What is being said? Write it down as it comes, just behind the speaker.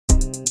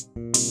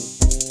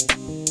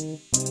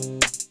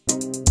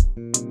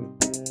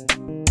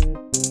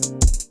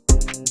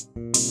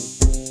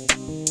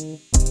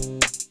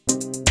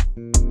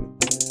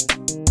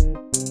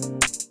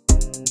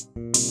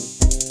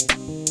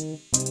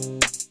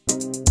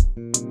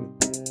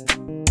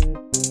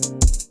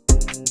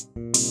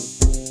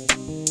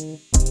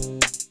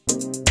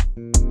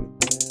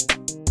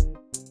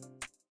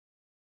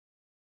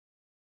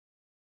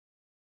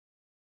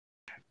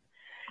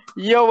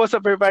Yo, what's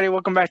up, everybody?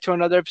 Welcome back to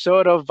another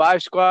episode of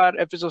Vibe Squad,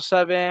 episode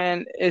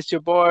 7. It's your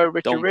boy,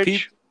 Richard Don't peep.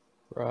 Rich.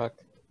 Rock.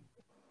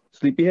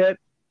 Sleepyhead?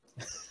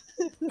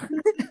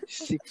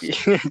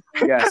 CP.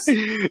 Yes.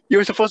 You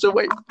were supposed to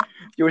wait.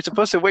 You were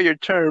supposed to wait your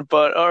turn,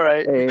 but all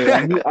right.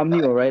 Hey, I'm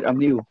new, all right? I'm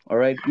new, all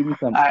right? Give me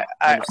some.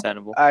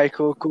 Understandable. All right,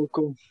 cool.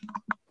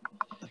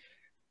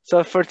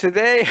 So for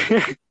today,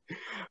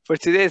 for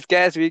today's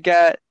guest, we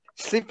got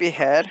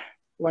Sleepyhead.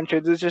 Want to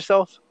introduce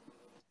yourself?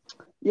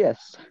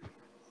 Yes.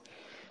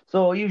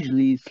 So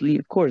usually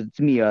sleep. Of course, it's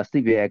me,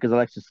 Sleepyhead, because I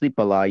like to sleep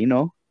a lot. You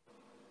know.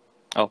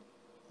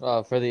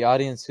 For the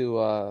audience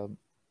who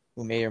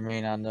may or may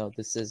not know,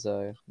 this is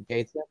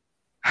Gaten.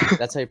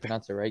 That's how you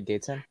pronounce it, right?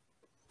 Gaten?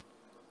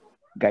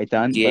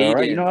 Gaitan. But, all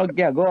right, you know,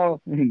 yeah,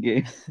 go.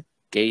 Yeah,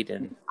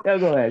 Gaten.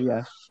 go ahead.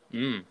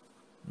 Yeah.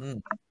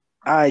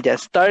 I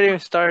guess start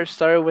with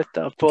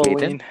the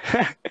bullying.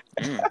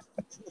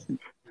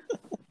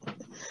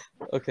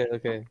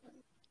 Okay.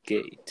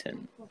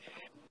 Gaten.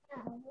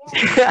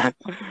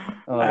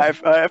 I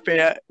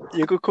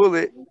you could cool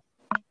it.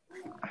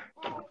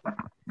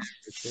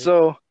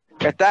 So,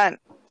 Gatan,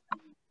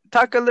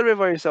 talk a little bit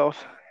about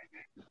yourself.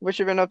 What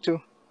you been up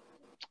to?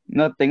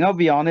 Nothing. I'll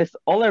be honest.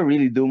 All I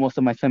really do most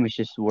of my time is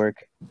just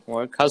work.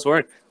 Work? How's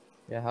work?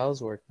 Yeah,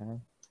 how's work,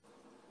 man?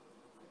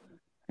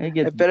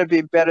 It better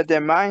be better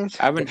than mine.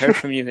 I haven't heard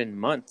from you in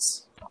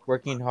months.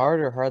 Working hard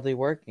or hardly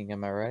working,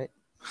 am I right?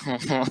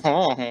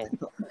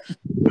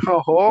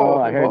 Oh,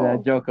 I heard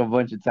that joke a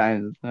bunch of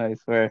times. I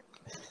swear.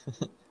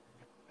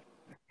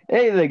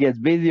 It either gets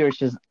busy or it's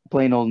just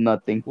plain old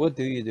nothing. What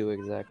do you do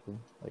exactly?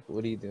 Like,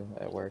 what do you do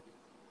at work?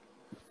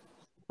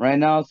 Right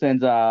now,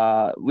 since we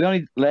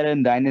only let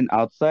in dine in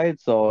outside,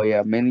 so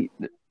yeah,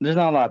 there's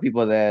not a lot of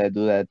people that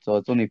do that, so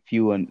it's only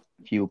few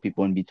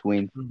people in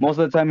between. Mhm. Most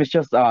of the time, it's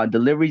just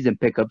deliveries and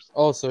pickups.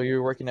 Oh, so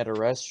you're working at a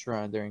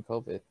restaurant during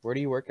COVID. Where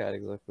do you work at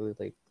exactly?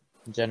 Like,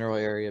 general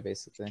area,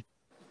 basically.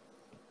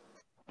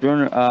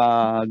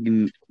 A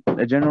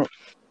general.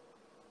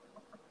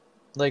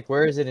 Like,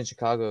 where is it in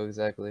Chicago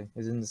exactly?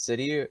 Is it in the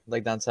city,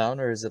 like downtown,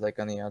 or is it like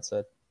on the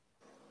outside?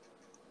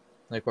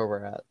 Like where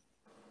we're at?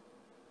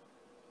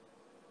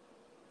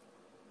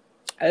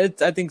 I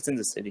think it's in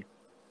the city.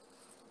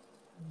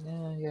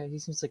 Yeah, he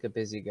seems like a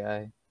busy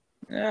guy.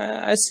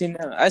 I seen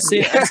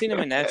him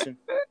in action.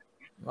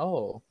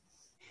 Oh,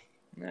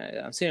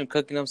 I've seen him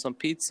cooking up some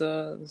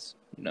pizzas.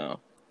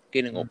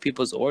 Getting all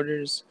people's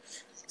orders.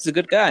 He's a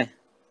good guy.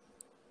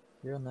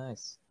 real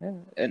nice. Yeah.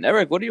 And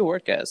Eric, what do you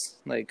work as?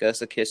 Like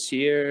as a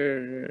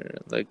cashier?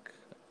 Like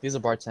He's a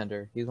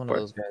bartender. He's one of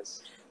those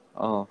guys.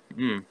 oh,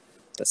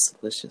 that's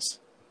delicious.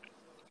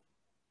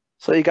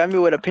 So you got me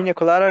with a pina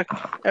colada,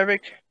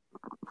 Eric?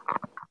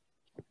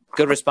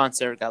 Good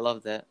response, Eric. I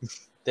love that.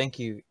 Thank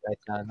you,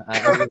 Gaetan. I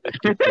really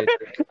appreciate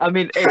it. I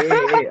mean,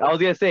 hey, I was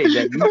gonna say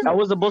that I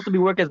was supposed to be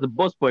working as the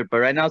busboy, but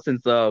right now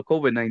since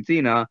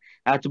COVID-19, I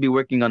have to be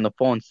working on the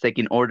phones,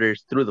 taking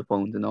orders through the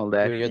phones and all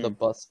that. You're the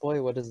bus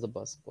boy? What is the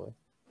bus boy?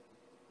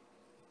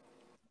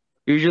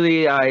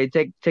 Usually, I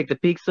take the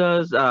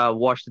pizzas,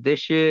 wash the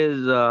dishes,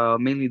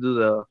 mainly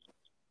do a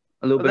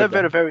little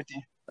bit of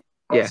everything.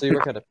 Yeah. So you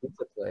work at a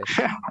pizza place.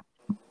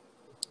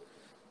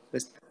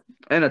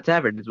 and a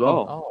tavern as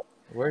well. Oh,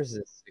 where is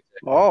this?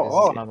 Oh. Is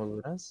this Mama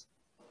Luna's?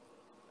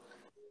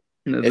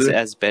 Is it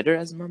as better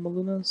as Mama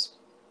Luna's?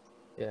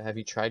 Yeah, have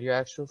you tried your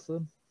actual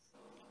food?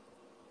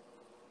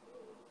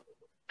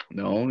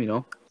 No, you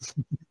know.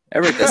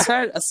 Eric,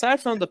 aside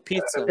from the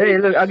pizza, Hey,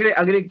 look, I'm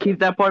gonna keep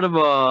that part of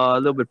a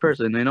little bit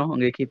person, you know. I'm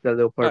gonna keep that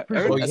little part.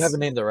 Eric, Well, you haven't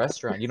named the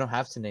restaurant. You don't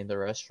have to name the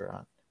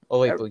restaurant. Oh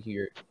wait, but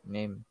your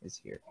name is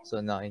here. So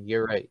no,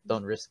 you're right.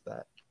 Don't risk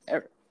that.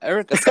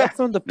 Eric, aside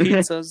from the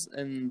pizzas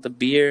and the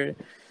beer,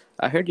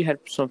 I heard you had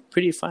some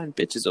pretty fine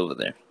bitches over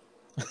there.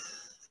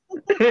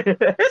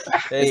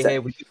 Hey,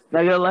 we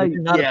Not gonna lie, do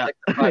not yeah.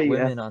 objectify Yeah.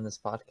 women on this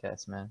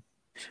podcast, man.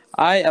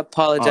 I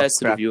apologize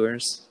to the crap.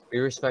 viewers. We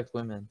respect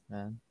women,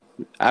 man.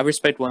 I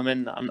respect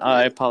women.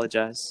 I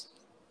apologize.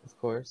 Of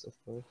course.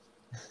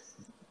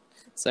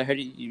 So I heard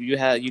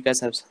you guys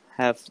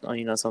have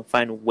some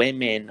fine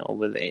women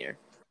over there.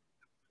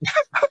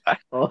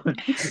 Oh.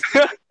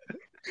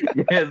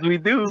 Yes, we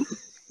do.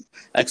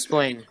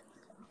 Explain.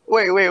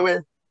 Wait.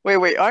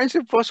 Aren't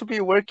you supposed to be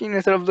working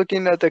instead of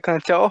looking at the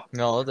clientele?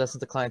 No, that's not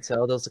the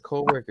clientele. Those are the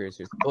coworkers.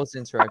 You're supposed to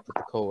interact with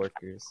the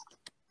coworkers.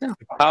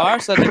 How are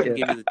so they can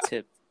give you the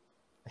tip?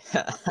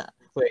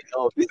 Wait,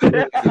 no, these are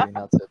really giving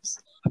out tips.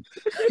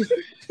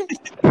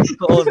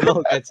 Oh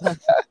no, Gaetan.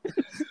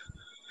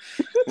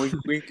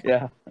 Wink.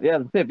 Yeah,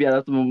 the tip. Yeah,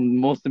 that's the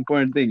most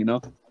important thing, you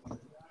know.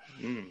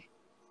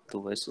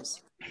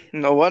 Delicious.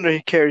 No wonder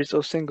he carries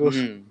those singles.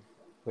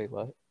 Wait,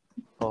 what?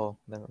 Oh,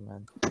 never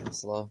mind. I'm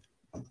slow.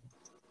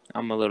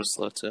 I'm a little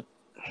slow too.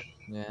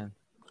 Yeah.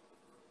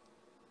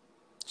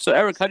 So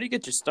Eric, how do you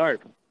get your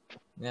start?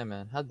 Yeah,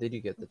 man. How did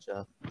you get the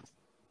job?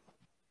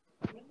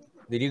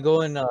 Did you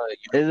go in Is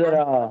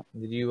it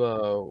Did you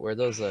wear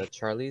those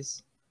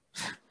Charlies?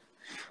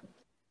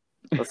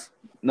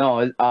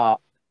 no?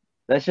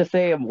 Let's just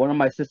say one of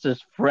my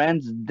sister's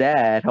friends'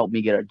 dad helped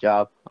me get a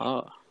job.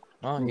 Oh, So yeah, I got a little bit of experience. oh, But yeah, okay.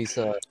 Oh, he's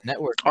a Oh,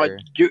 networker.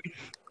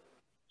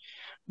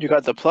 you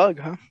got the plug,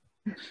 huh?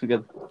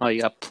 Because, Oh,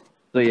 you got, so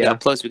we yeah, got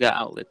plugs, we got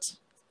outlets.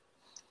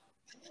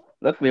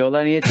 luckily all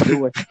I needed to do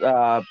was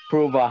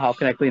prove how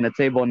can I clean a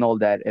table and all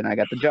that, and I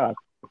got the job.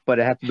 But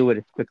I have to do it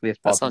as quickly as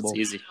That sounds possible.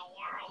 easy.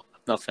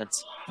 No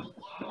offense.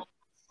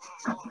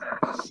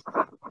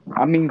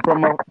 I mean,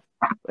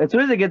 as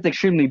soon as it gets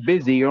extremely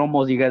busy, you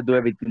gotta do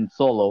everything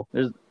solo.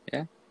 There's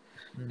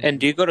And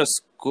do you go to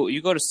school?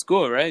 You go to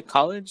school, right?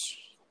 College?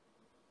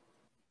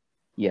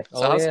 yes, So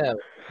Oh how's, yeah.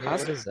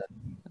 how's- What is that?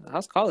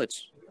 how's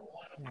college?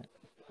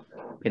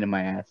 pain in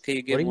my ass. Can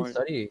you What get do you more?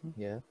 study?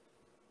 Yeah.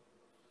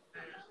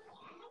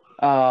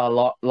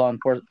 Law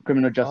enforcement,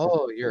 criminal justice.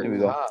 Oh, you're There we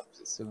a go. cop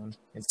soon.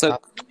 It's So,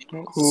 cop.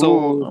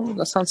 so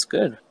that sounds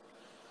good.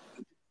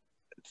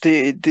 Do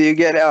you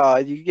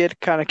get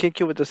kind of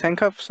kinky with the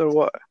handcuffs or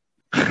what?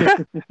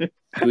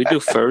 Do we do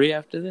furry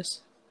after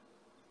this?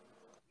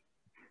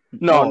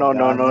 No, Oh, no,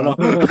 no, God,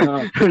 no,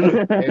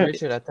 no. Hey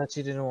Richard, I thought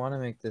you didn't want to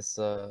make this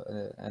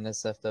an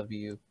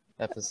SFW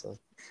episode.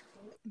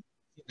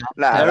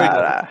 Nah, There we nah,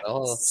 go. nah.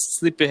 Oh,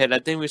 Sleepyhead, I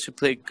think we should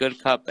play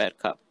good cop, bad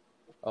cop.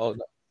 oh,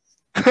 no.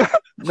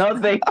 No,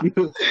 thank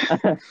you.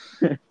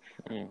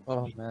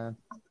 Oh man.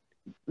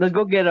 Let's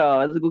go get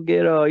a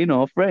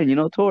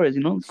friend, Torres,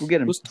 let's go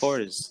get him. Who's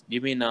Torres?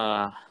 You mean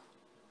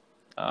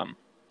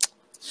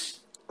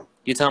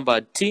you talking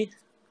about T?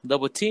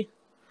 Double T?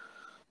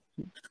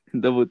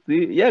 Double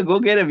T. Yeah, go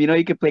get him.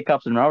 You can play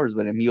cops and robbers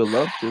with him. He'll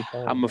love to.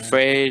 Oh, I'm man.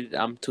 afraid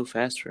I'm too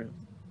fast for him.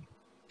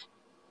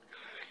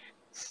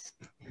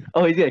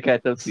 Oh, he's gonna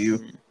catch up to you.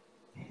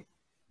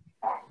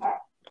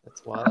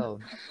 That's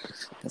wild.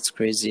 That's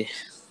crazy.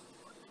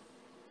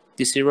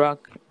 DC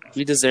Rock,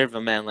 we deserve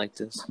a man like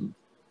this.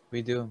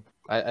 We do.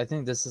 I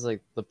think this is like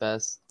the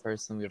best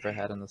person we've ever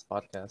had on this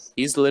podcast.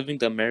 He's living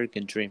the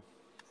American dream.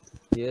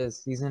 He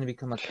is. He's gonna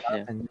become a cop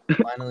Yeah. and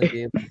finally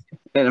be able.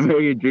 An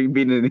American dream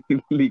being an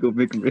illegal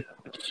immigrant.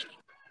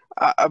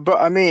 But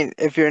I mean,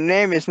 if your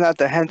name is not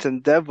the handsome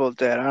devil,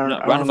 then I No,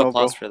 don't round of know, bro.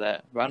 applause for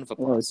that. Round of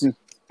applause.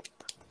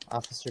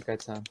 Officer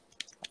Gaitan.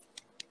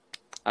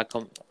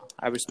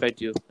 I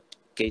respect you,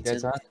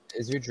 Gaten. Gaitan,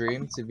 is your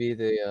dream to be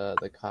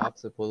the cop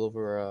to pull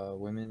over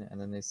women and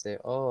then they say,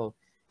 "Oh,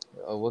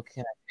 what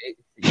can I pay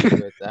for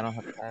you with? I don't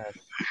have cash."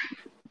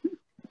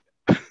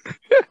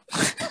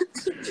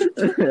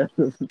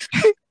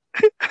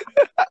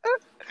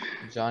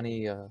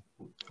 Johnny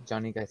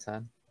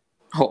Gaitan.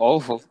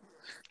 Oh,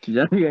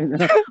 Yeah,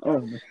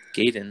 oh,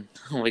 Gaten.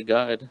 Oh my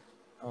God.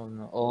 Oh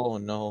no! Oh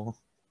no!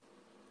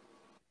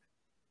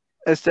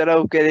 Instead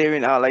of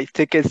giving out like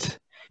tickets,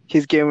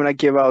 he's gonna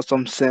give out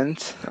some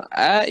cents.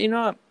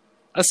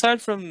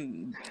 Aside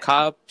from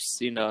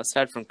cops,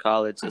 aside from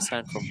college,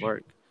 aside from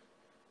work,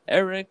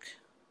 Eric,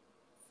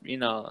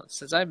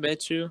 since I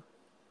met you,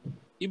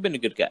 you've been a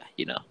good guy,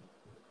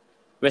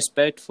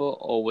 respectful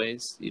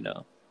always, and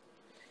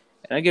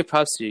I give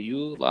props to you.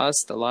 You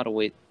lost a lot of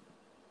weight.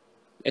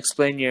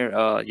 Explain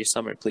your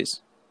summer,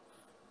 please.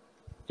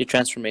 Your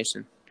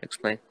transformation.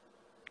 Explain.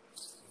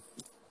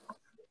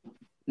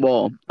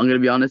 Well, I'm gonna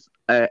be honest.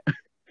 The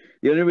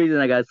only reason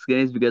I got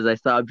skinny is because I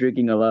stopped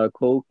drinking a lot of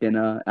Coke and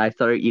I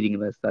started eating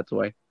less. That's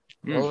why.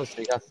 Oh, so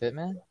you got fit,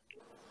 man?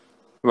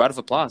 Round of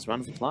applause.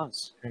 Round of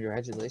applause.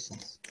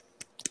 Congratulations.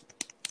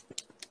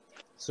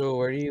 So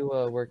where do you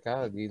work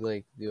out? Do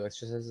you do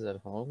exercises at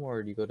home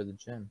or do you go to the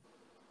gym?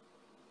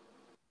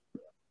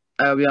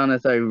 I'll be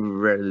honest. I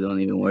rarely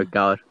don't even work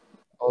out.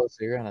 Oh,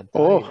 so you're on a diet.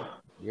 Oh,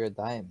 You're a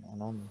diet man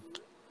only.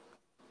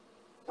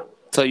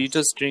 So you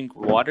just drink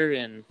water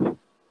and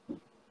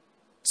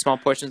small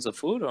portions of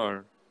food,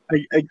 or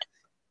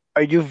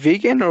are you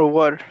vegan or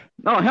what?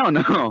 No, hell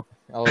no.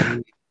 Oh, that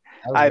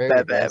was I very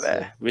bet,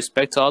 aggressive.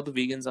 respect to all the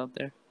vegans out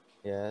there?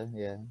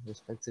 Yeah.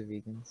 Respect to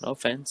vegans. No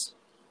offense.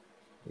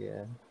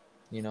 Yeah.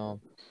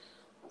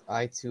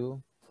 I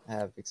too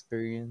have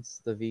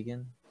experienced the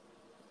vegan.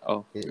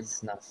 Oh,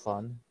 It's not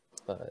fun,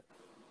 but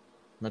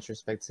much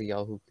respect to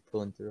y'all who keep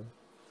pulling through.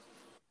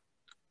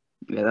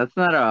 Yeah, that's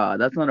not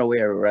a way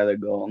I'd rather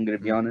go. I'm gonna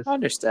be honest.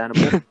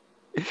 understandable.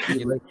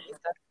 You like meat?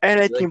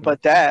 Anything meat?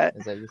 but that.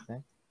 Is that your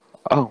thing?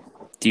 Oh,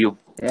 do you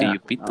Yeah,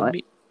 beat I the like-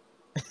 meat?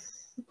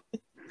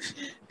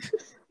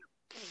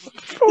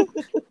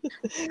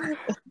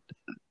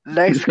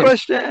 Next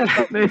question.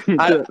 I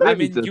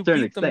Maybe mean, to a you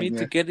certain beat the meat extent,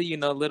 to get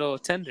it, a little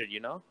tender,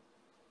 Wrong.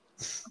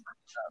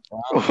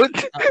 What?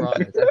 It's not wrong.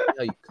 It's actually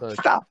how you cook.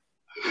 Stop.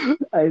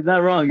 yeah. He's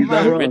not wrong. He's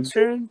not wrong.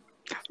 Richard?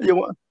 You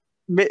want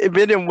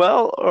medium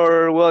well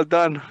or well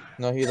done?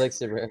 No, he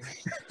likes it rare.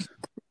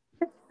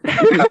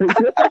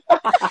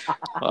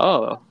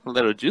 Oh, a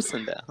little juice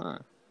in that, huh?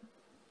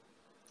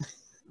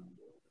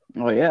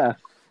 Oh yeah.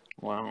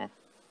 Wow.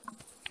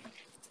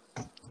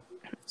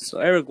 So,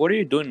 Eric, what are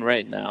you doing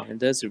right now in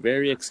this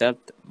very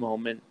exact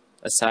moment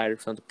aside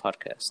from the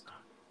podcast?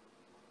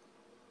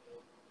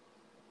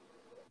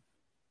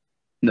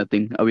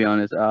 Nothing. I'll be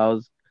honest.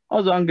 I'm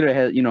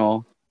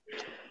gonna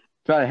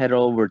try to head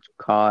over to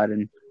COD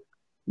and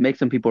make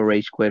some people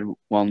rage quit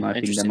while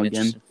knifing them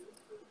again.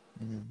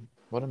 Interesting.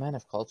 What a man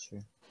of culture.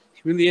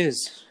 He really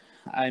is.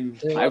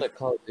 Play a lot of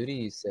Call of Duty,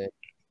 you said.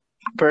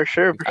 For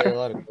sure, You for play a sure.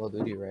 lot of Call of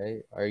Duty,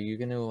 right? Are you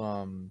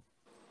gonna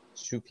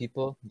shoot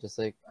people just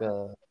like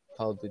Call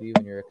of Duty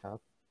when you're a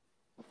cop?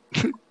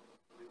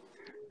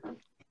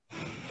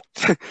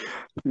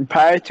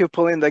 Prior to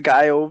pulling the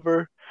guy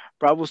over,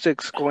 Bravo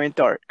 6 going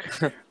dark.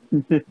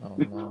 Oh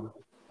no.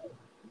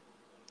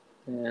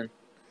 Man.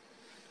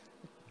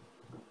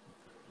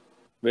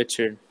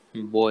 Richard,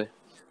 boy,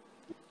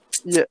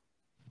 Yeah.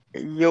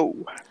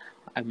 Yo.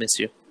 I miss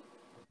you.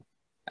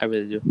 I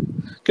really do.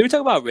 Can we talk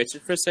about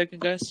Richard for a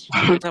second, guys?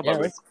 Can we talk about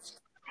Richard?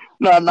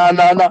 No.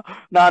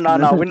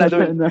 We're not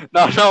doing.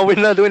 No. We're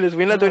not doing this.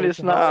 We're not doing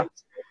this. Nah.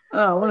 Oh,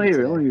 I want to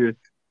hear it. I want to hear it.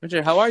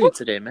 Richard, how are you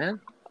today, man?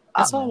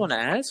 That's all I want to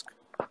ask.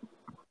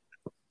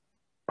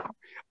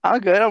 I'm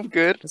good. I'm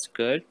good. That's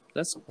good.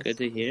 That's good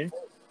to hear.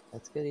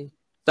 That's goody.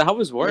 So how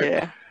was work?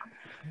 Yeah.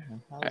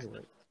 How's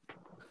it?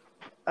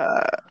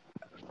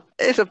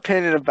 It's a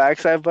pain in the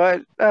backside,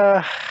 but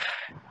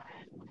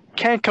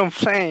can't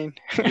complain.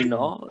 You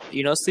know,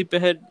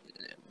 Sleepyhead,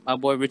 my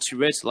boy Richie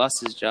Rich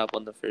lost his job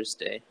on the first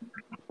day.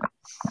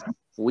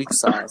 Weak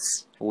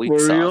sauce. Weak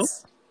For real?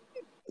 sauce.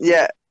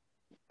 Yeah.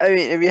 I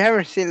mean, if you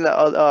haven't seen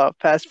the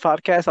past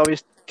podcast, I'll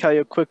just tell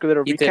you a quick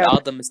little He did recap.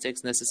 all the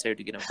mistakes necessary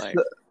to get him fired.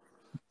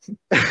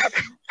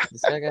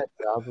 This guy got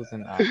jobs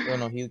within hours. Oh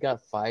no, he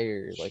got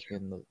fired like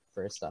in the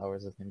first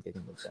hours of him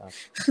getting the job.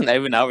 Not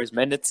even hours,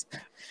 minutes.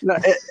 No,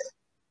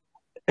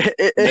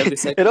 Every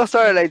second. it all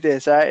started like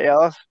this, right? It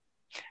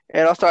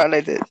all started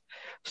like this.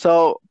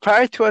 So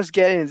prior to us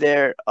getting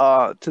there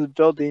to the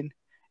building,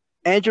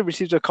 Andrew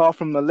receives a call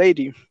from a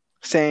lady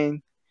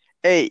saying,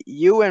 "Hey,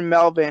 you and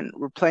Melvin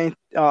were playing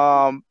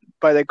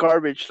by the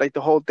garbage like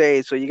the whole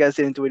day, so you guys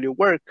didn't do any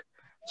work.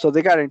 So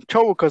they got in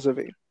trouble because of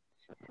it."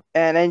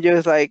 And Andrew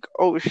was like,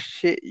 "Oh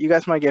shit, you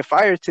guys might get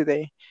fired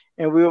today."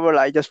 And we were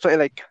like just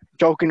like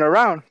joking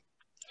around.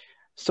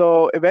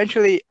 So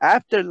eventually,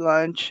 after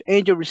lunch,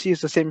 Angel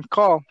receives the same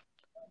call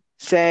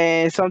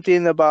saying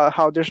something about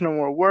how there's no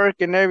more work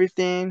and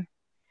everything,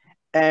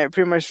 and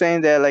pretty much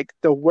saying that like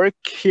the work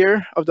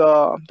here of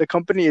the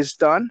company is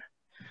done,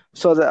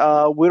 so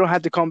that we don't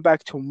have to come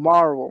back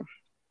tomorrow,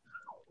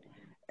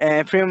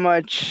 and pretty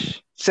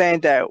much saying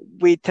that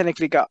we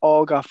technically got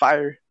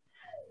fired,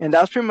 and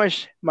that's pretty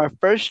much my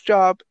first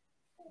job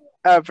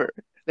ever.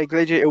 Like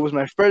literally, it was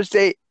my first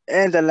day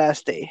and the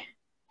last day,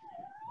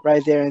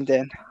 right there and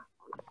then.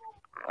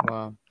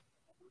 Wow.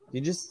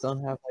 You just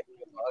don't have like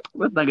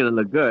That's not gonna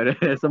look good.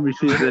 Somebody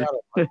sees it.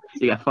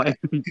 You got fired.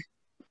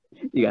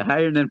 You got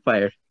hired and then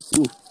fired.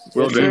 Ooh,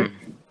 well Yes, sir.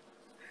 done.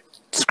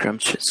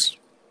 Scrumptious.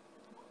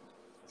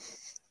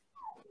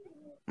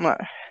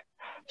 Right.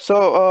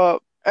 So,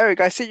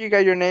 Eric, I see you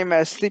got your name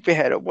as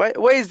Sleepyhead.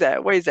 What is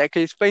that? What is that? Can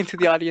you explain to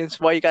the audience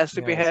why you got Yes,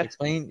 Sleepyhead?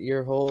 explain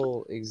your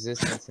whole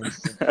existence in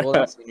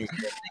senior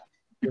year.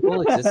 Your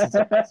whole existence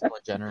in high school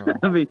in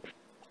general.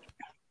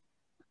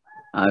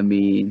 I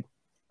mean,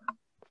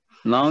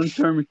 long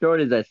term short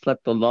is I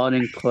slept a lot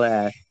in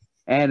class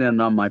and then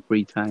on my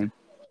free time.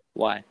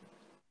 Why?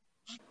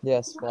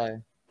 Yes,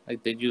 why?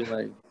 Like, did you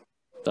like?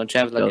 Don't you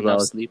have like Goes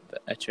enough out. sleep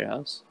at your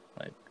house?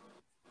 Like,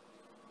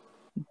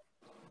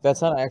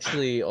 That's not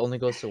actually only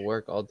goes to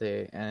work all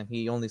day, and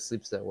he only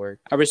sleeps at work.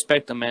 I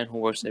respect a man who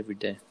works every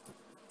day.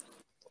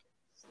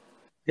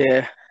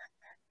 Yeah.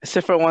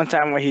 Except for one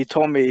time when he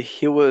told me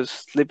he was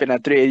sleeping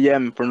at 3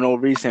 a.m. for no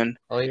reason.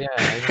 Oh yeah,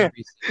 I remember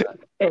you said that.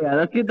 Hey,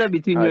 let's get that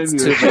between you and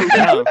It's me. too late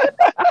now.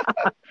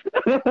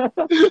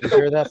 You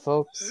hear that,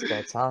 folks?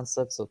 Gaitan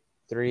slept till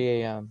 3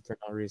 a.m. for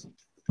no reason.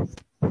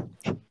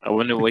 I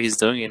wonder what he's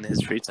doing in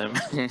his free time.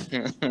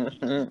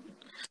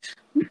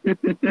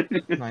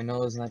 I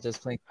know it's not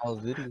just playing Call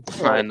of Duty.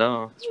 I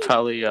know. It's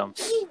probably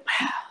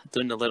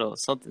doing a little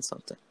something.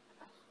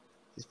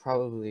 He's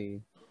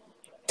probably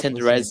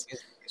Tenderize.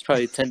 It's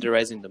probably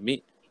tenderizing the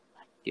meat.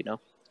 You know.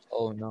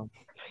 Oh no.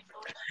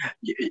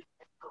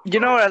 You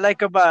know what I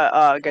like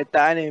about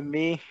Gaitan and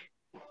me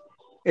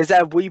is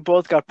that we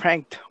both got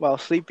pranked while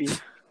sleeping.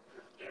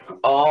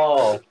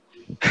 Oh.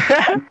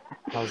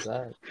 How's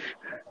that?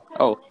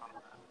 Oh,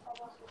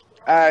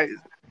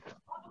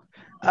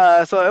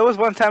 So it was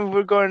one time we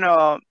were going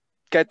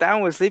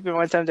Gaitan was sleeping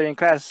one time during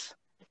class,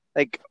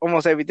 like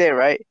almost every day,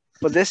 right?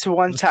 But this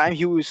one time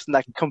he was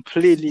like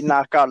completely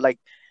knocked out. Like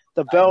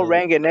the bell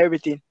rang and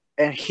everything,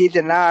 and he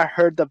did not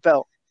heard the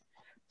bell.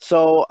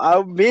 So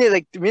me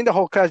and the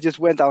whole class just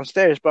went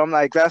downstairs. But I'm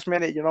like, last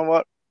minute, you know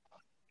what?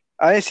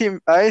 I didn't see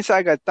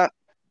Gaitan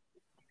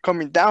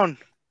coming down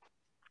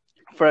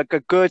for like a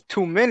good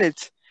 2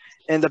 minutes,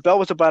 and the bell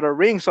was about to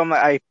ring. So I'm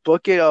like, I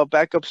book it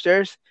back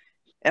upstairs,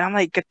 and I'm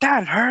like,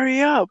 Gaitan,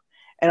 hurry up!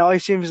 And all he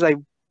seems is like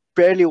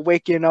barely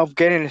waking up,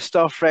 getting his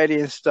stuff ready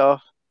and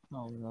stuff.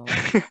 Oh no.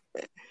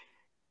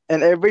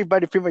 And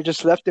everybody pretty much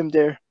just left him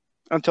there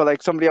until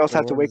like somebody else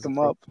had to wake him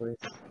up.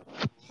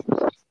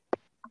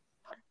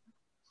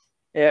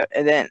 Yeah,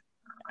 and then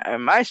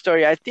my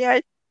story, I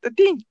think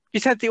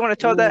Vicente, you want to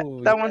tell that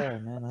one? Yeah,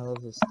 man, I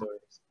love those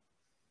stories.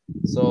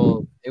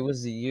 So it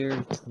was the year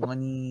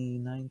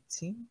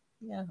 2019.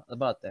 Yeah,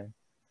 about there.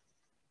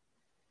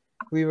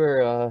 We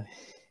were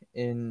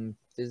in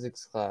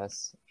physics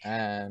class,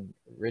 and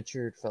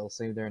Richard fell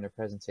asleep during the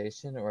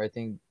presentation, or I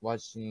think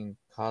watching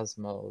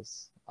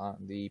Cosmos on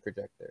the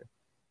projector.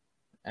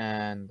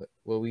 And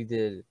what we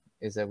did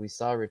is that we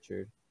saw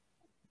Richard.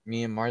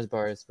 Me and Mars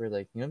Bars were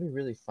like, you know, it'd be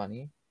really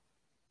funny.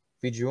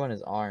 We drew on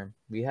his arm.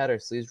 We had our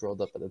sleeves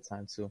rolled up at the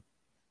time too.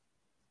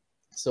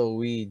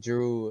 So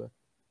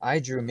I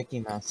drew Mickey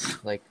Mouse,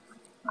 like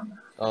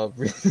a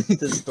really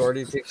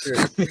distorted picture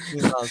of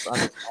Mickey Mouse on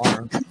his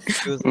arm.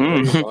 It was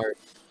very large.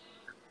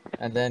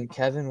 And then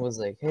Kevin was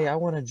like, hey, I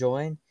want to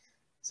join.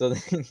 So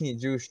then he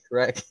drew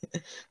Shrek,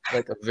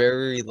 like a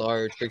very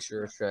large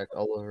picture of Shrek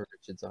all over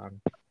Richard's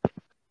arm.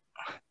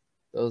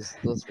 Those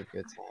were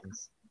good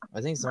times.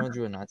 I think someone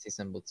drew a Nazi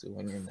symbol too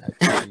when you're in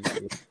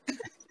that.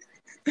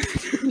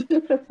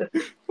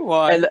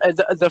 Why? And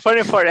the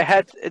funny part,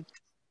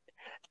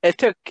 it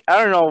took,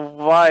 I don't know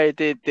why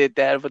they did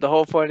that, but the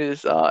whole point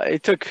is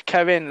it took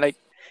Kevin, like,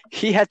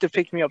 he had to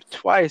pick me up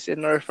twice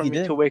in order for He me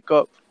did. to wake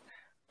up.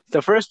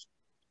 The first,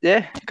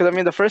 yeah, because I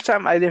mean the first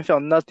time I didn't feel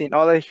nothing.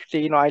 All I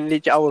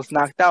was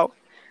knocked out.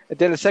 And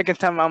then the second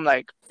time I'm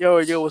like,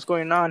 yo, what's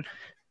going on?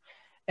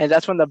 And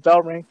that's when the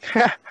bell rang.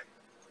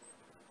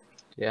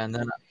 Yeah, and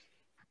then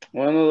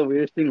One of the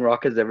weirdest thing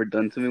Rock has ever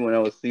done to me when I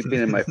was sleeping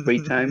in my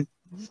free time.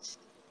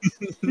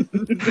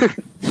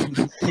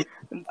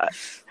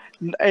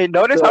 Hey,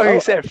 notice how he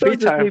said free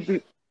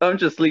time. I'm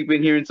just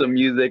sleeping, hearing some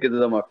music, and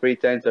it's on my free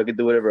time, so I can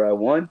do whatever I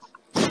want.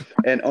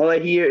 And all I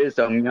hear is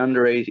some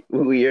yandere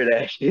weird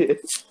ass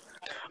shit.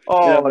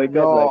 Oh wake up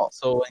no!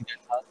 so when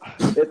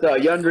It's a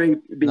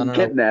yandere being No.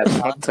 kidnapped.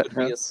 Hans would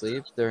be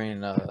asleep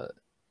during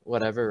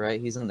whatever,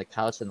 right? He's on the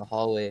couch in the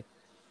hallway.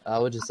 I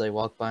would just like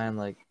walk by and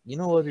like, you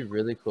know what would be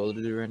really cool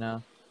to do right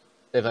now?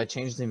 If I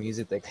change the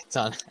music that gets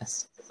on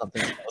as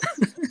something else.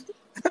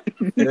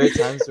 There are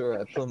times where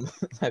I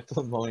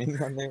put moaning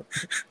on there.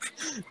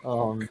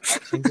 I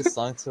change the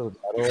song to a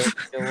metal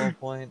at one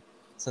point.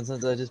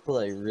 Sometimes I just put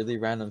like really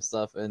random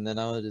stuff, and then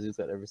I would just do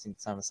that every single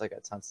time. It's like I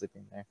got time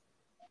sleeping there.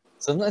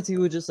 Sometimes he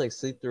would just like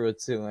sleep through it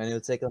too, and it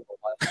would take him a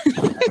while.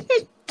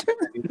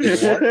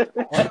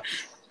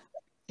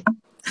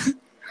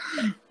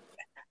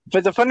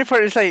 But the funny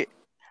part is like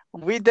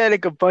we did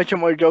like a bunch of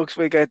more jokes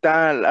with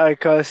Gaetan,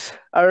 cause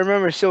I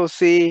remember still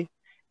see,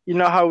 you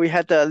know how we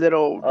had the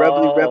little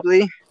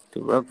rebly.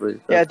 The rubber.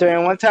 Yeah,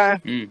 during one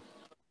time.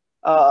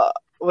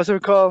 What's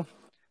it called?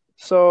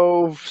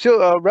 So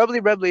still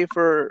rebly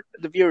for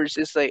the viewers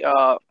is like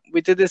we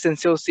did this in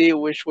CLC,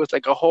 which was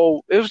like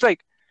it was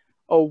like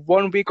a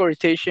 1 week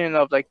orientation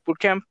of like boot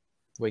camp.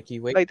 Wakey.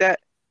 Like that.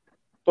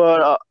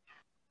 But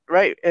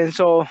right, and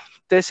so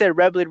they said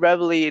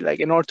rebly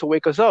like in order to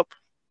wake us up.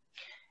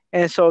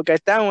 And so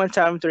Gaetan one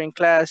time during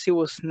class he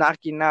was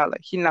knocking out,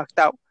 like he knocked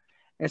out.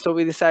 And so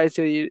we decided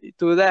to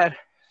do that.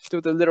 Do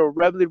the little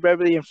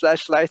rebly and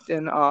flashlight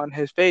on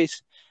his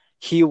face.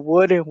 He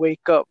wouldn't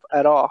wake up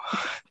at all.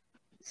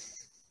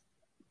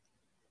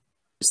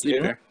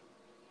 Sleeper.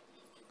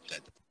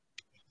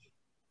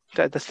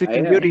 The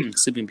Sleeping Beauty.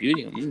 Sleeping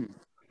Beauty.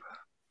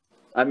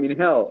 I mean,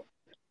 hell,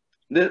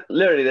 this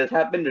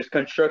happened. There's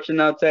construction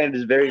outside.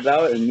 It's very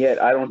loud, and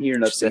yet I don't hear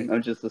nothing.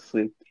 I'm just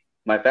asleep.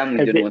 My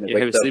family's the one that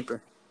You're a wakes up.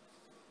 sleeper.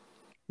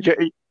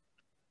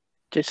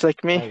 Just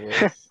like me. I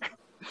wish.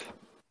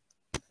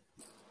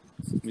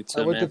 Me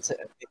too, I wake man. up to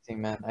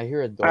everything, man. I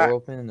hear a door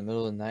open in the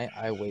middle of the night.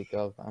 I wake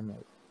up. I'm like,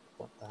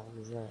 what the hell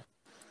is that?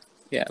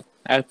 Yeah,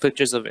 I have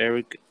pictures of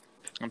Eric.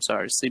 I'm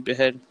sorry,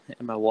 sleepyhead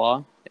in my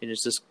wall, and it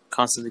just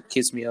constantly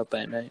keeps me up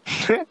at night,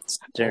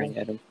 staring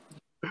at him.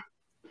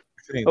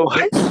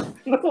 What?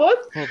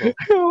 What? Hold on.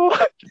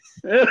 What?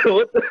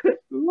 What the?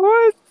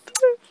 What?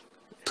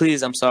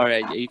 Please, I'm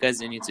sorry. You guys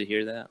didn't need to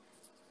hear that.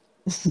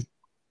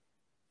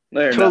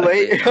 No, you're Too not.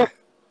 late.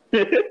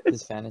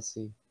 This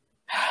fantasy.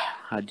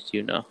 How did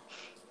you know?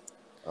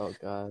 Oh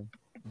god.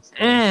 I'm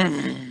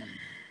sorry.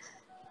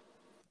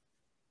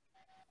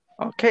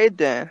 Okay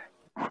then.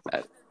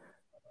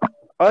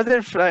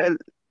 Other than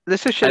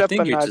let's just shut I up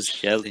think a you're notch. just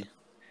jelly.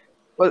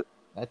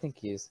 I think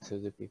he is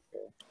too, to be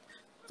fair.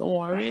 Don't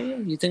worry.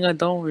 You think I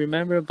don't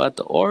remember about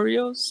the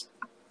Oreos?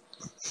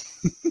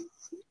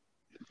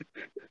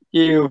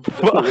 You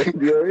fuck.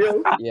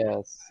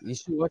 Yes, you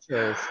should watch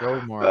our show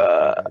more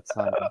often that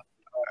time.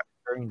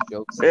 Hearing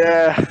jokes.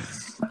 Yeah.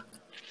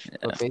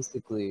 But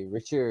basically,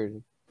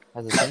 Richard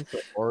has a thing for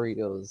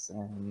Oreos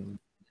and.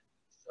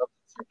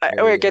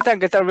 Wait, get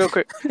that real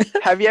quick.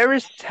 Have you ever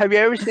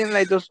seen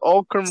like those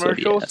old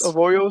commercials yes. of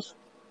Oreos?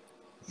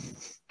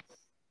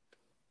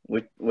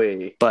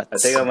 Wait. Butts. I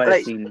think I might have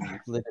Like- seen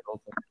that.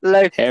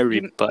 Like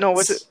Hairy butts. No,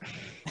 what's it?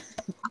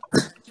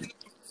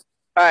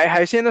 Alright, have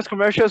you seen those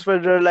commercials where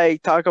they're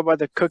like talk about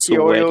the cookie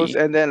Sweaty. Oreos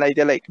and then like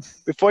they're like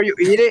before you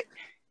eat it,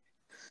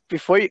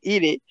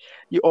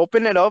 you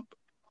open it up,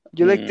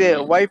 you lick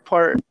the white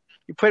part,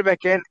 you put it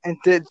back in and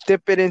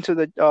dip it into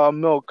the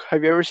milk.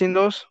 Have you ever seen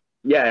those?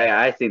 Yeah,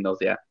 I seen those.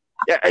 Yeah.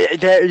 Yeah,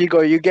 there you go.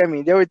 You get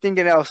me. They were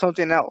thinking of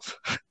something else.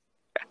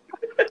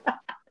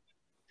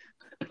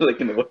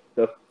 Looking at what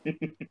stuff.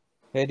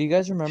 Hey, do you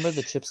guys remember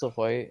the Chips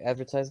Ahoy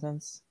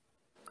advertisements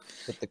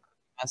with the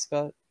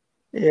mascot?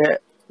 Yeah,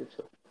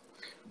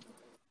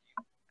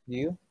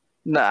 You?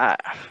 nah.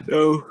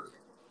 No.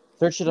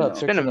 Search it up. No.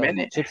 Search Been a it up.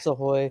 minute. Chips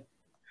Ahoy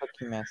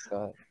cookie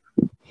mascot.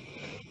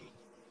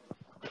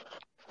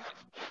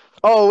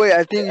 Oh wait,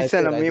 I think you I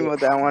sent did. a I meme did. of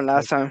that one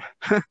last time.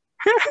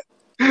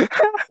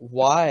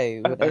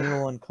 Why would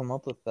anyone come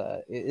up with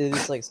that? It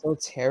is like so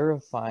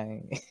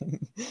terrifying.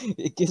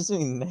 It gives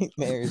me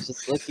nightmares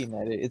just looking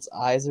at it. Its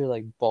eyes are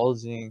like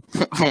bulging.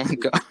 Oh my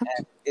god.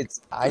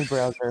 Its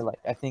eyebrows are like,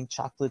 I think,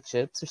 chocolate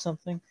chips or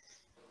something.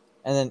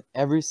 And then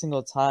every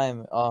single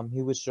time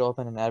he would show up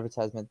in an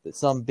advertisement, that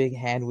some big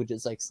hand would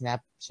just like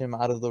snatch him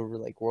out of the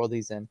like world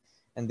he's in,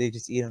 and they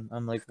just eat him.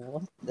 I'm like,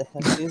 what the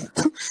heck is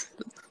that?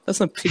 That's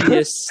some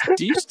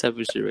PTSD type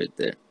of shit right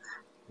there.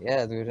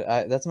 Yeah, dude,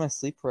 that's my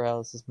sleep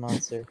paralysis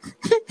monster.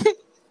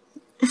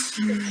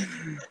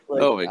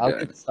 Like, Oh my I'll god.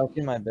 get stuck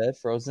in my bed,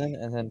 frozen,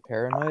 and then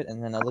paranoid,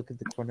 and then I look at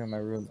the corner of my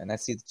room and I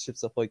see the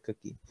Chips Ahoy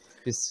cookie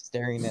just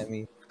staring at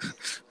me.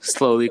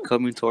 Slowly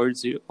coming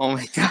towards you. Oh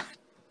my god.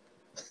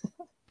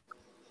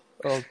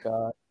 Oh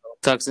god.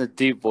 Talks in a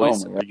deep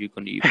voice. Oh my Are you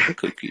gonna eat my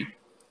cookie?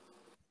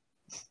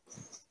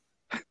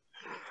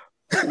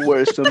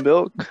 Where's the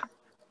milk?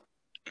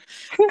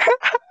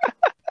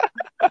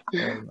 Oh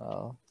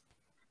no.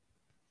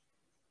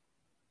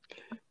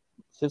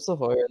 Chips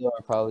Ahoy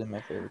are probably my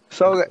favorite.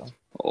 So, cookies,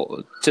 though.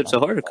 Oh, Chips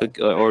Ahoy or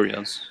cookie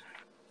Oreos?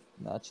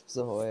 Nah, Chips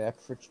Ahoy. I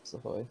prefer Chips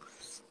Ahoy.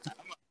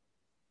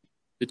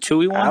 The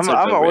chewy ones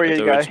I'm or an Oreo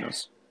the guy.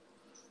 originals?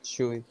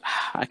 Chewy.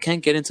 I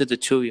can't get into the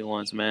chewy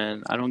ones,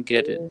 man. I don't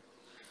get it.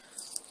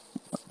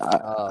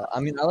 I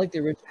mean, I like the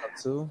original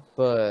too,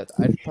 but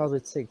I'd probably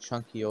take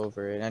Chunky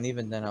over it. And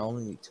even then, I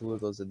only eat 2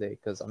 of those a day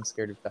because I'm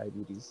scared of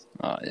diabetes.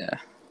 Oh yeah,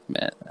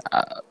 man.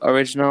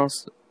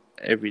 Originals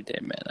every day,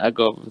 man. I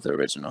go with the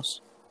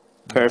originals.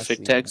 Perfect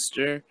see.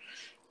 texture.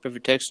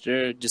 Perfect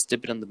texture. Just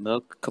dip it in the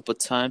milk a couple of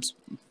times.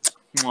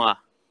 Mwah.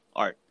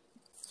 Art.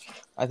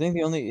 I think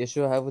the only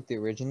issue I have with the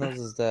originals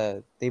is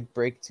that they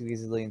break too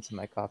easily into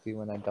my coffee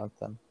when I dunk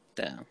them.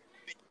 Damn.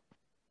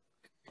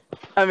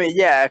 I mean,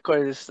 yeah, of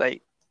course, it's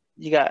like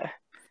you got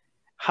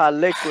hot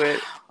liquid.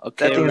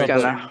 Okay, That thing's Rick.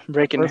 gonna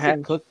break in Perfect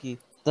hand. cookie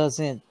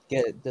doesn't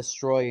get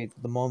destroyed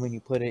the moment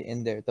you put it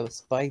in there,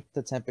 despite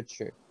the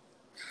temperature.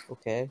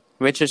 Okay?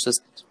 Richard's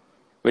just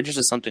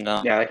something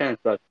else. Yeah, that kind of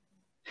sucks.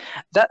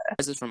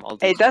 This is from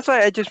Aldi. Hey, that's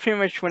why I just pretty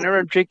much whenever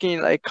I'm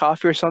drinking like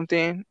coffee or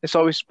something, it's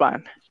always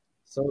Spawn.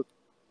 So,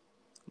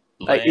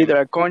 Like Lame. either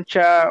a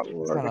concha kinda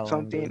or lame,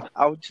 something. dude.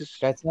 I'll just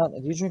guys, do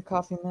you drink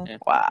coffee, man? Yeah.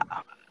 wow.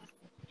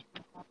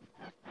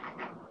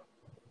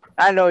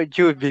 I know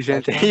you would be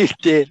Vicente. Okay. You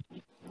did.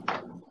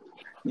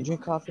 You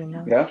drink coffee,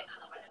 man? Yeah.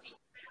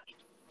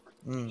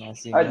 I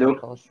see. I Man, do.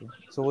 culture.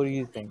 So, what do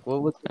you think?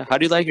 What's How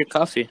do you like your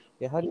coffee?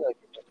 yeah? How do you like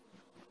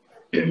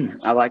it?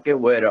 I like it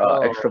with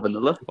Oh. extra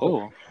vanilla.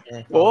 Oh,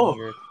 Yeah, Oh.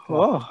 your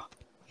coffee. Oh,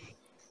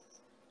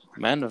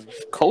 man of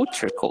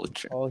culture.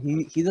 Oh,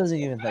 he doesn't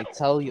even like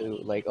tell you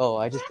like, oh,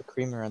 I just put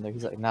creamer on there.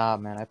 He's like, nah,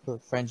 man, I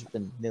put French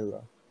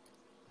vanilla.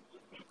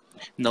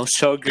 No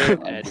sugar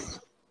and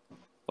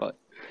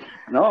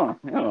No,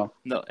 no,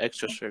 no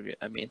extra sugar.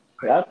 I mean,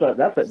 that's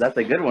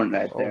a good one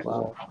right Oh there.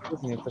 wow.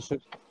 Doesn't even put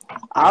sugar.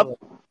 I'll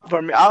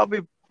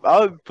be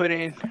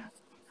putting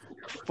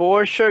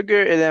 4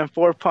 sugar and then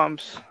 4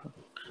 pumps.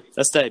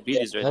 that's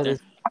diabetes right That there.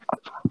 is-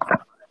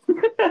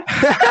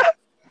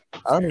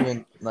 I don't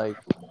even like.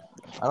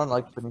 I don't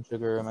like putting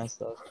sugar in my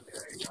stuff.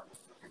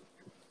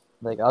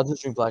 Like, I'll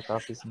just drink black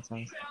coffee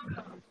sometimes.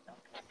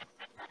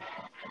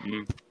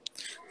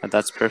 And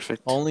that's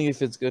perfect. Only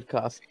if it's good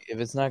coffee. If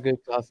it's not good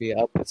coffee,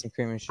 I'll put some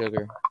cream and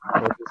sugar.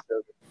 Or just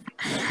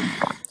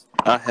sugar.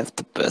 I have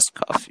the best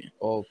coffee.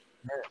 Oh,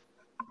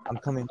 I'm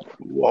coming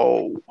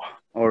Whoa.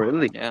 Oh,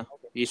 really? Yeah,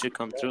 you should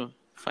come through.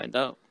 Find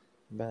out.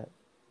 back.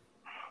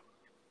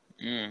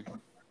 Mm.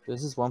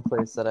 There's this one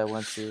place that I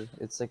went to.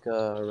 It's like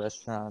a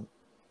restaurant,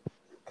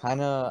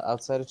 kind of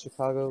outside of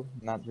Chicago,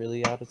 not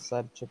really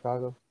outside of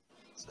Chicago.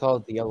 It's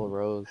called the Yellow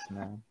Rose,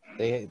 man.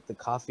 The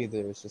coffee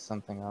there is just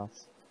something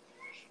else.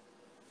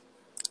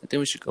 I think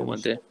we should go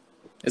one day.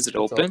 Is it It's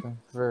open?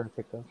 for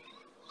pickup,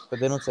 but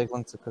they don't take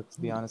long to cook.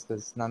 To be honest,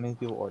 because not many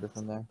people order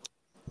from there.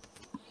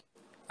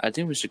 I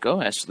think we should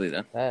go actually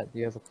then. Dad, do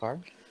you have a car?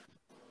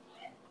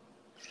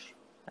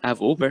 I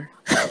have Uber.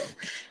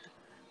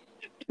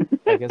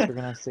 I guess we're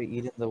gonna have to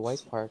eat in the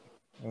White Park,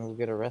 and we'll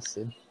get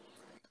arrested.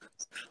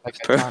 Like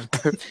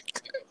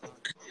Perfect.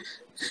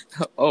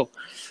 Oh,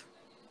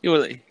 you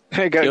will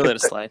let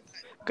us slide.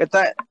 Got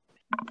that.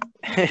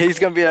 He's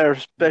gonna be our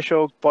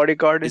special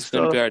bodyguard and He's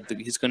gonna stuff.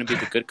 be he's gonna be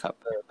the good cop.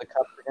 the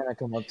cops are gonna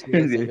come up to you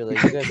and be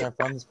like, "You guys aren't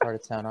from this part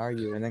of town, are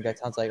you?" And then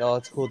Gaitan's like, "Oh,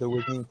 it's cool. They're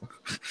with me."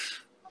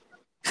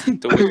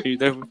 Don't wait for you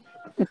there.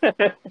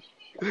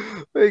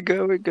 We're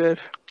good. We're good.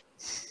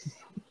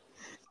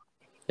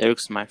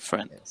 Eric's my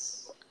friend. Yes.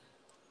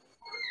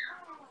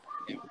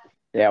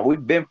 Yeah,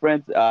 we've been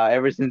friends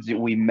ever since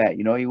we met.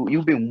 You know,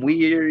 you've been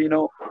weird. You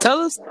know, Tell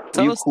us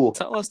cool.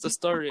 tell us the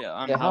story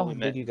on Yeah. how How we did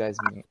met. you guys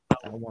meet?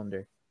 I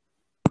wonder.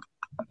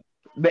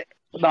 no,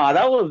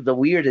 that was the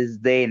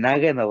weirdest day.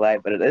 Not gonna lie,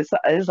 but this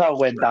is how it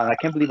went down. I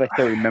can't believe I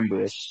still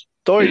remember it.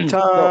 Story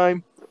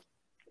time.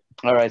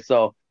 All right,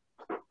 so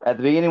at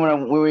the beginning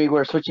when we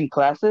were switching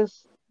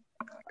classes,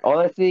 all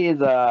I see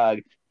is a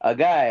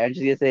guy. I'm just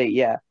gonna say,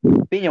 yeah,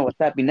 Pino was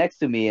tapping next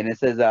to me, and it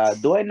says,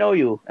 "Do I know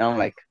you?" And I'm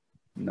like,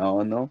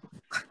 "No, no."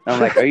 And I'm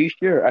like, "Are you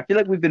sure? I feel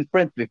like we've been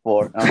friends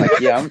before." And I'm like,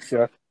 "Yeah, I'm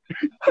sure."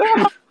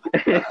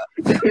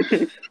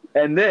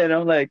 And then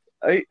I'm like,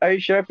 are you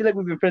sure? I feel like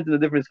we've been friends in a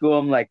different school.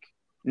 I'm like,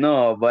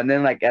 no. But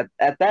then like at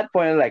that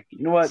point, I'm like,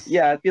 you know what?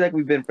 Yeah, I feel like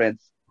we've been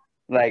friends.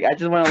 Like I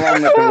just went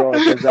along with the road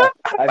because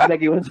I feel like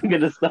he wasn't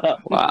gonna stop.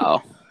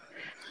 Wow.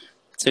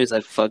 So he's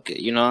like, fuck it,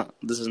 you know what?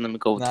 This is let me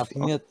go with Nah, the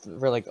flow. Pina,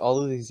 for like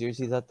all of these years,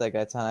 he thought that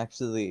Gaitan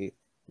actually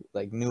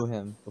like knew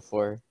him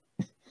before.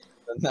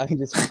 But now he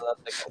just found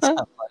out that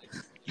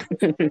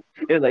Gaitan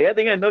He was like, I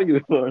think I know you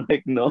before. I'm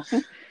like, no.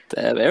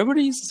 Damn,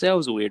 everybody used to say I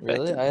was weird back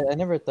Really? then. I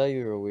never thought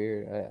you were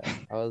weird.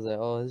 I was like,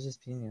 oh, it's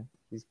just Pina.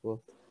 He's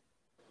cool.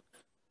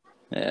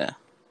 Yeah,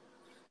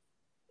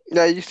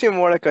 Yeah, you seem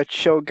more like a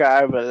chill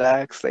guy,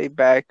 relaxed, laid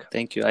back.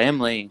 thank you. I am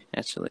laying,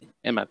 actually,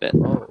 in my bed.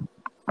 Oh,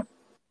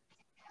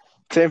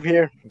 Same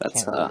here. you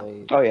That's, can't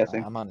relate. Oh yeah,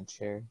 same. I'm on a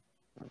chair.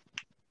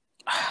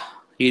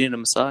 You need a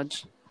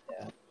massage?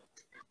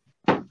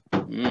 Yeah.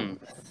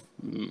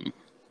 Mm.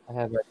 I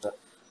have like a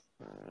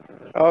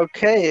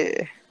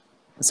Okay.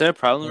 Is there a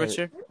problem, Yeah.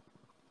 Richard?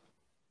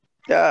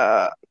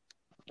 Yeah,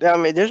 I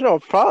mean, there's no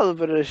problem,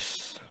 but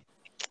it's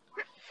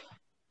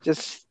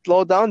just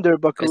slow down there,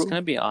 Guys, Buckaroo. can I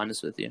be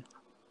honest with you?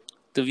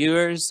 The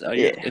viewers,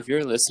 Yeah. if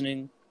you're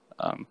listening,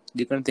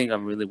 you're gonna think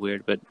I'm really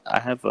weird, but I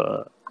have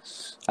a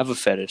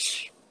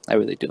fetish. I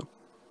really do.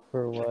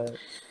 for what?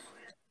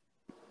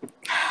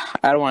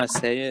 I don't want to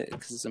say it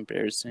because it's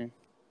embarrassing.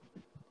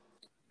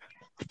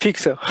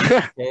 Pizza.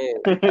 Hey,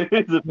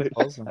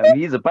 awesome. I mean,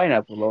 he's a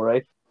pineapple, all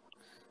right.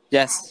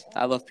 Yes,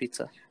 I love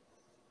pizza.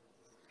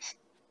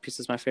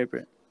 Pizza's my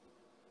favorite.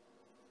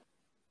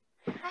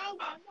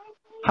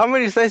 How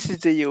many slices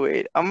do you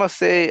eat? I'm gonna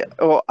say,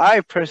 well,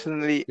 I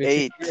personally Richard,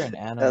 ate you're an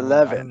animal. I don't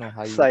 11 know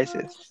how you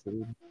slices.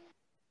 food.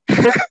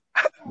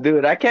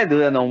 Dude, I can't do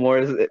that no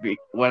more.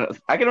 When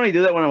I can only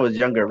do that when I was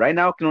younger. Right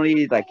now, I can only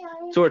eat like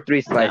 2 or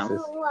 3 slices.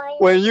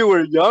 When you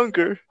were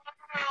younger.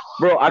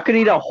 Bro, I could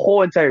eat a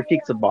whole entire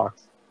pizza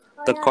box.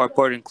 The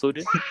cardboard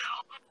included.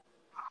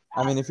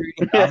 I mean, if you're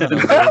eating ramen,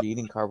 you're already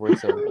eating cardboard,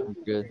 so you're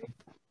good.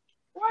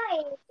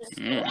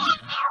 Mm.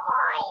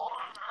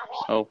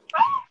 Oh,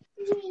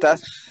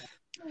 That's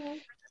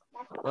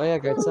Oh yeah,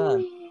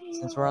 Gaitan.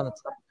 Since we're on the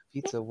topic of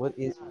pizza, what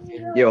is your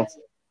favorite Yo. pizza?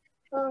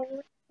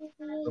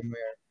 From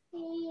where?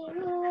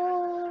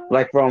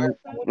 Like from No, anywhere,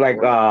 from the like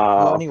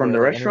anywhere in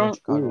restaurant.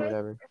 Chicago, Ooh.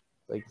 whatever.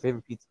 Like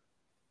favorite pizza.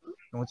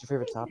 And what's your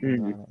favorite topping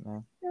Mhm. on it,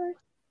 man?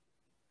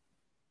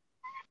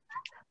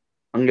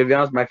 I'm gonna be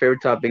honest. My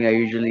favorite topping I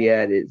usually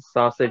add is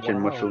sausage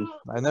and mushrooms.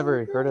 I've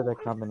never heard of that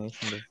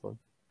combination before.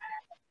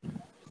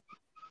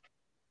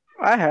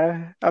 I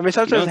have. I mean,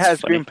 sometimes it what's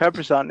has funny? green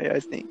peppers on it, I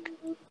think.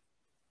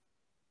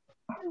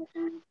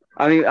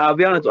 I mean, I'll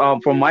be honest.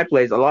 From my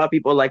place, a lot of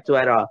people like to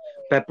add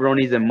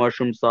pepperonis and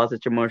mushrooms,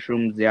 sausage and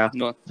mushrooms. Yeah.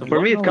 no. So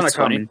for me, it's kind of what's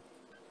funny?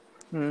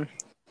 common. Hmm.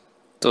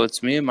 So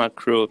it's me and my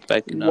crew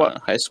back in What?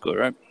 high school,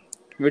 right?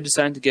 We're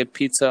deciding to get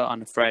pizza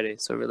on a Friday,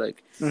 so we're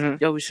like, Hmm.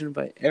 "Yo, we should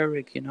invite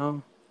Eric. You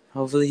know,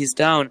 hopefully he's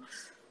down."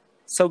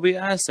 So we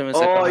asked him. It's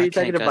Oh, like, "Oh, I you're can't,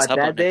 talking guys. about How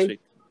that about next day?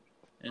 week?"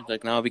 And it's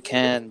like, "No, we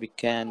can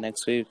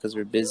next week because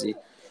we're busy."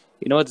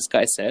 You know what this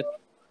guy said?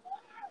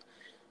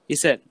 He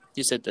said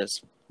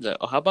this. He's like,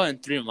 "Oh, how about in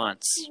 3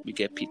 months we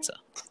get pizza?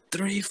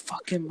 3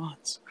 fucking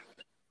months.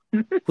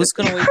 Who's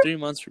gonna wait 3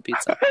 months for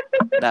pizza?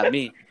 Not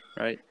me,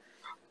 right?"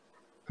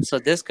 So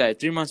this guy,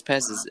 3 months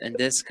passes, and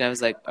this guy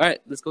was like, "All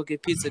right, let's go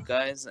get pizza,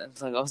 guys." And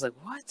it's like, I was like,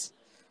 "What?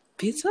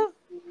 Pizza?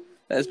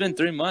 It's been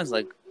 3 months.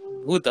 Like,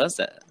 who does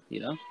that? You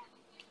know?"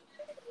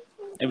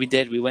 And we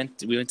did. We went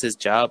to his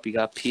job. We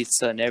got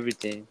pizza and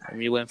everything, and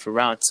we went for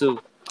round 2.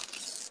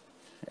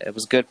 It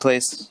was a good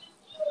place.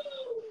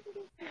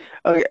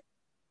 Okay.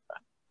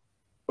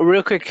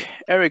 Real quick,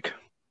 Eric.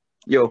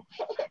 Yo,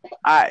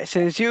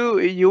 Since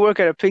you work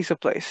at a pizza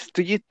place,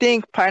 do you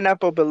think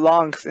pineapple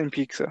belongs in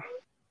pizza?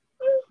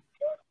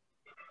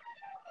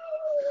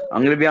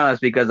 I'm gonna be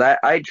honest because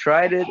I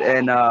tried it,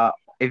 and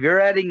if you're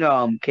adding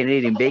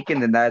Canadian bacon,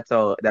 then that's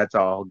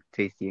all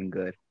tasty and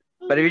good.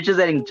 But if you're just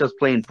adding just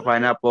plain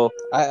pineapple,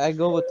 I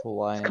go with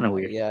Hawaiian. kinda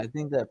weird. Yeah, I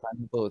think that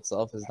pineapple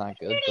itself is not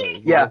good, but if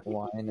you Yeah. add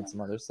Hawaiian and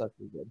some other stuff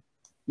is good.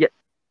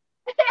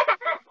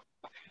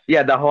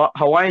 yeah, the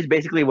Hawaiian is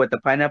basically with the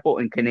pineapple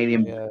and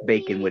Canadian Yeah.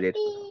 bacon with it.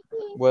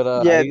 What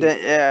Yeah,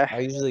 yeah. I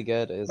usually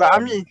get is But I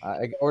mean-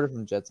 I order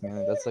from Jets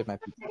mainly. That's like my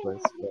pizza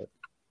place. But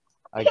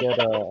I get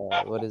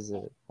what is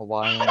it?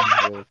 Hawaiian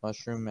with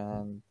mushroom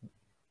and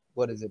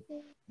what is it?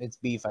 It's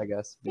beef, I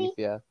guess. Beef,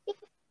 yeah.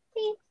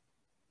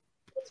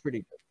 It's pretty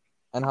good.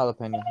 And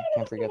jalapeno.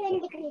 Can't forget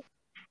that.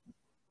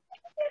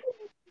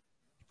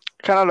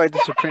 Kind of like the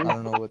I Supreme.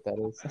 don't know what that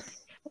is.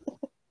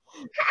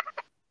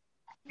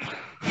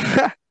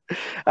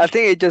 I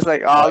think it's just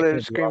like I can't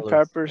olives, do green olives.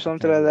 pepper, I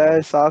something can't like do that,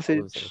 olives.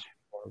 Olives sausage. are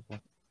horrible.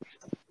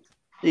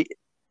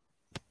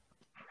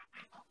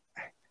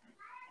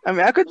 I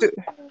mean, I could do.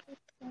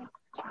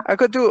 I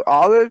could do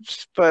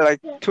olives, but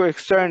like to a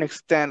certain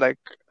extent. Like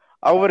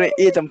I wouldn't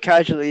eat them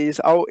casually.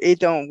 I'll eat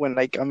them when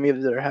like I'm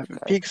either having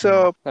Okay.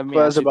 pizza, Let me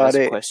but ask that's you guys about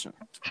a it. question.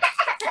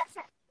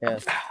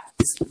 Yes.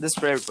 This is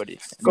for everybody.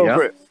 Go Yeah.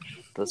 for it.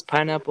 Does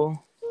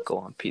pineapple go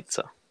on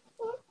pizza?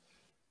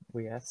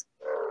 We asked.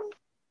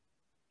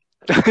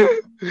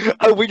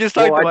 Oh, we just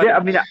talked Well,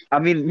 about it.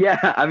 yeah.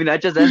 I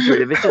just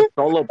answered. If it's just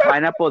solo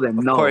pineapple, then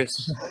Of no.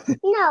 course.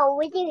 No,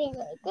 we didn't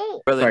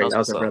do Brother Sorry, knows that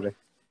was what's my up. brother.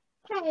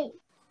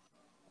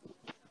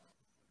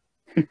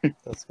 it.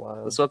 That's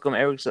wild. Let's welcome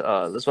Eric's.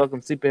 Let's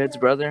welcome Sleepyhead's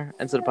brother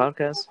into the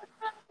podcast.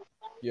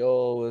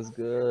 Yo, it's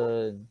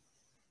good.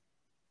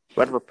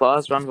 Round of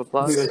applause. Round of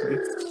applause.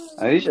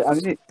 I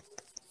mean,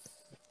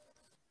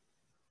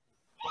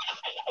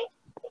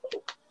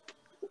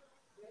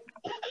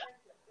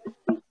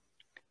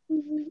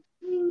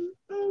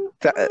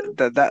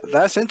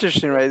 That's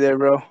interesting right there,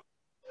 bro.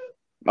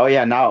 oh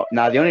yeah. Now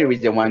the only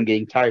reason why I'm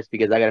getting tired is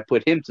because I gotta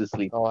put him to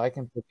sleep. Oh, I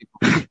can put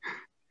people.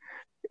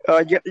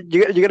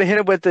 You gonna hit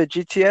it with the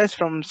GTS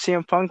from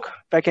CM Punk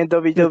back in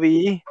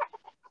WWE.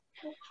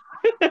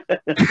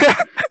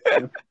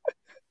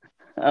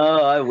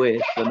 Oh, I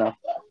wish, but no.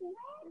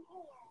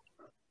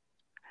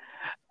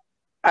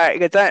 All right,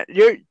 get that.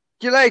 You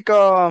like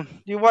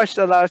you watched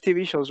a lot of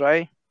TV shows,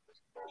 right?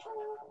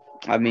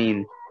 I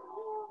mean,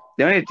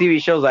 the only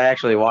TV shows I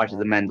actually watch is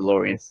The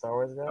Mandalorian. Star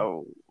Wars guy?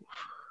 Oh,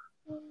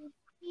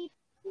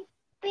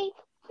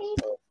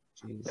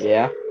 Jeez.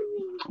 Yeah,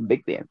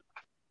 big fan.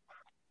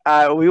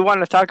 we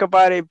want to talk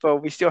about it, but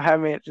we still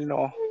haven't,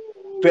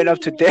 been up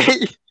to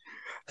date.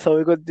 So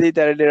we could do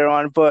that later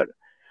on. But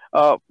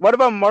what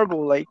about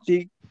Marvel? Like,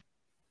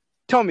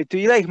 tell me, do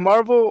you like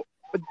Marvel?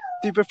 Do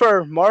you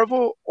prefer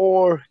Marvel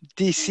or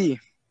DC?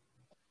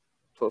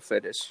 Foot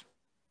fetish.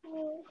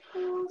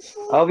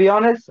 I'll be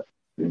honest.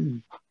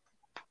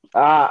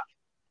 I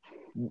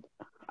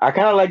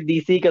kind of like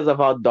DC because of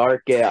how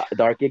dark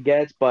it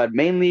gets, but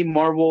mainly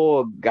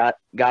Marvel got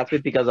me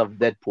because of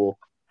Deadpool.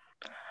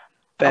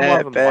 I'm more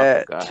of a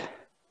Bet. Marvel guy.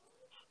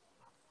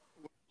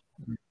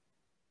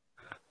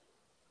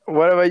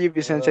 What about you,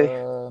 Vicente? I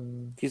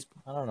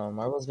don't know.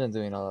 Marvel's been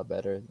doing a lot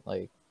better,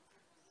 like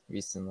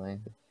recently.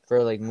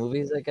 For like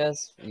movies, I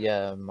guess.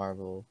 Yeah,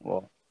 Marvel.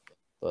 Well,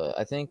 But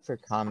I think for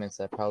comics,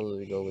 I'd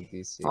probably go with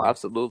DC. Oh,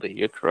 absolutely.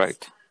 You're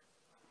correct.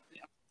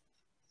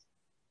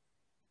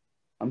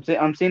 I'm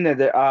seeing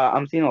that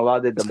I'm seeing a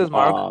lot that It's 'cause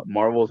the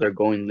Marvels are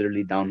going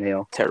literally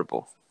downhill.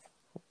 Terrible.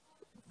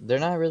 They're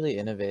not really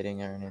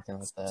innovating or anything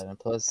like that. And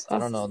plus, I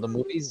don't know. The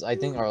movies, I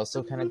think, are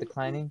also kind of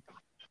declining.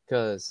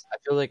 Because I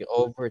feel like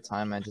over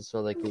time, I just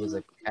felt like it was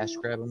like a cash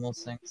grab in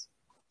most things.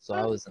 So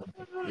I wasn't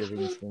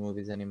really into the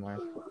movies anymore.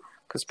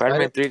 Because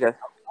Spider-Man 3,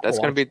 that's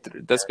gonna be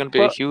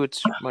a Well- huge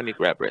money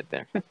grab right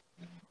there.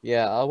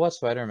 Yeah, I'll watch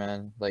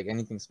Spider-Man, like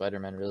anything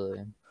Spider-Man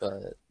really. But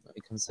when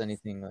it comes to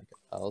anything like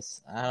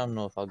else, I don't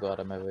know if I'll go out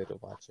of my way to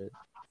watch it.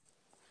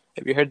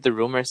 Have you heard the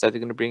rumors that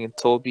they're gonna bring in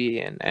Toby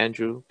and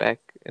Andrew back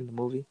in the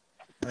movie?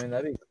 I mean,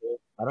 that'd be cool.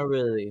 I don't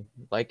really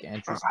like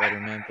Andrew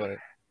Spider-Man, but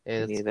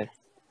hey, Me neither.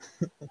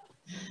 I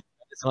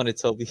just wanted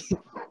Toby.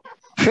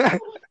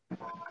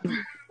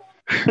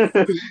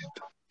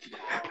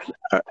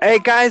 Hey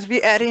guys,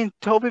 we adding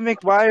Toby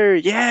Maguire.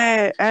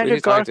 Yeah, Andrew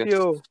he's talking to?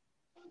 Garfield.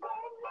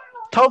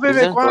 Toby Who's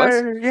that?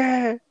 Maguire.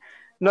 Yeah.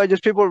 No,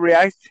 just people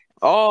react.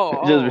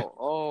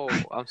 Oh,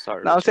 I'm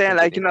sorry. Now I'm Richard, saying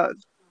like continue.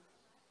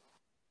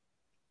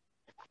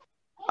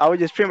 I was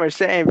just pretty much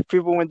saying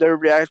people when they're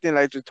reacting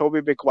like to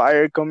Toby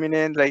Maguire coming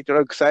in, like they're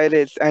excited.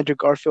 It's Andrew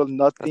Garfield,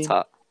 nothing. That's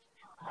hot.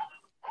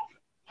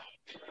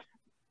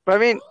 But I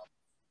mean,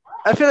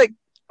 I feel like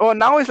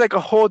now it's like a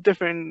whole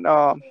different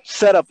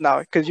setup now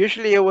because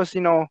usually it was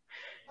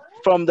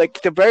from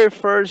like the very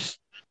first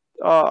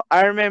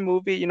Iron Man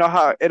movie, you know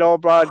how it all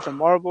brought the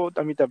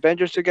the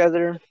Avengers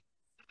together,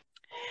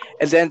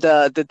 and then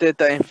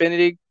the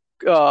Infinity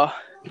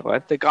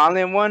What? the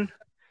Gauntlet one.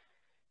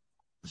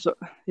 So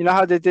you know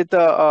how they did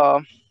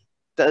the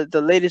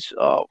latest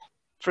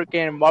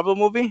freaking Marvel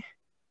movie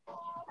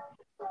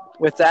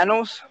with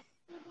Thanos.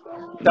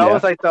 That Yeah.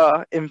 was like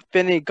the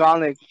Infinity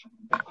Gauntlet.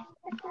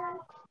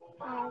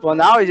 Well,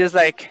 now it's just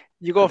like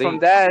you go I think- from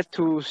that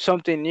to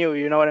something new.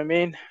 You know what I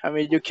mean? I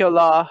mean, you kill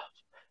off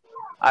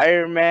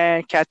Iron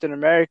Man, Captain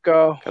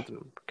America.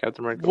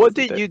 Captain America. What wasn't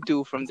did dead. you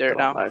do from there Still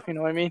now? alive. You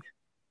know what I mean?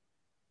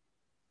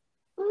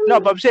 No,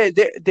 but I'm saying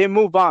they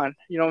move on.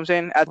 You know what I'm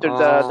saying? After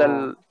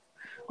the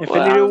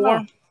Infinity I don't War,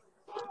 know.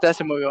 that's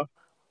the movie.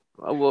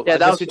 Well, Yeah, I that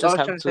guess was- you I just was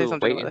have trying to say to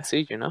something wait about and that.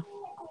 see,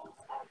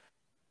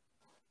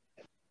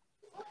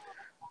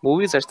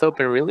 Movies are still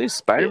being released.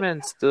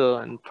 Spider-Man's still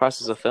in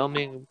process of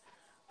filming.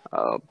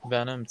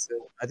 Venom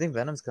too. I think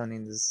Venom's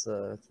coming this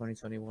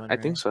 2021. I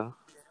think so.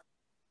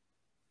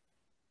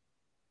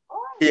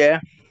 Yeah,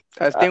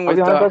 I think I'll with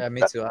be honest, Yeah,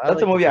 me too.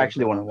 That's a movie the I first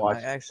actually wanna Venom. watch.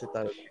 I actually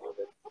thought it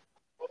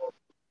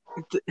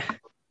was good. That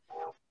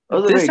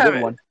was a This very time-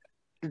 good one.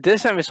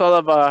 this time it's all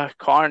about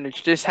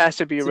Carnage. This has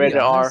to be To be rated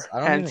honest, R, I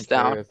don't hands even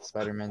care down. if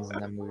Spider-Man's in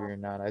that movie or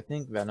not. I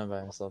think Venom by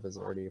himself is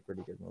already a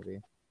pretty good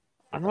movie.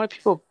 I don't know why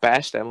people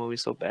bash that movie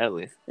so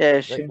badly. Yeah,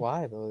 it's Like, true.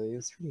 why though? It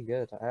was pretty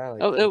good. I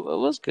like Oh, it. it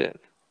was good.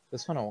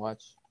 It's fun to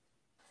watch.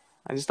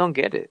 I just don't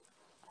get it.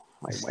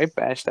 Like, why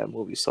bash that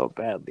movie so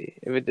badly?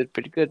 If it did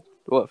pretty good,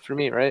 well, for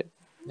me, right?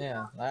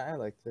 Yeah, I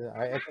liked it.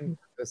 I think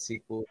the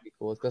sequel would be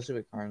cool, especially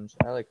with Carnage.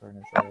 I like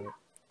Carnage. A lot.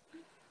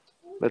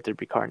 Let there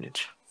be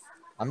carnage.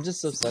 I'm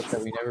just upset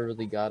that we never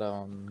really got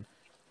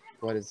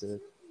what is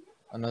it?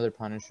 Another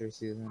Punisher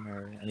season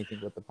or anything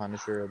with the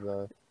Punisher of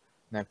the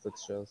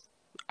Netflix shows.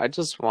 I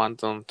just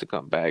want them to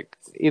come back,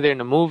 either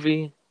in a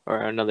movie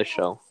or another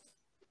show.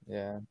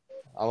 Yeah,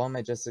 I want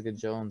my Jessica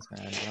Jones,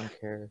 man. I don't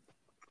care.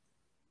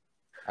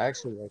 I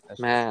actually like that.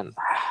 Man,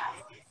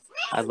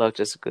 I love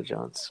Jessica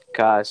Jones.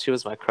 God, she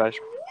was my crush.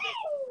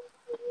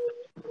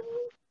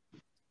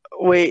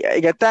 Wait, I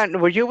get that.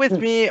 Were you with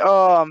me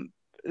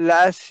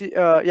last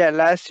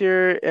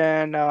year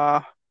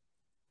in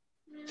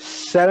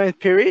seventh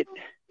period?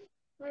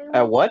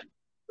 At what?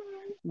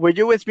 Were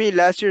you with me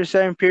last year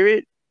seventh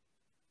period?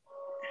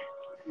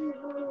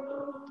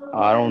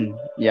 I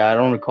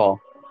don't recall.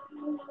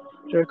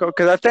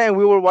 Because I think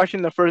we were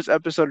watching the first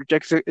episode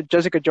of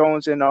Jessica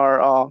Jones in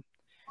our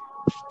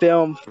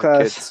film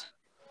class. Kids.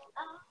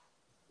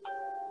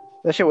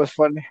 That shit was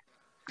funny.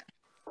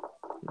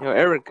 Yo,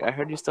 Eric, I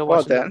heard you still Well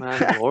watching The then.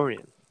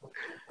 Mandalorian.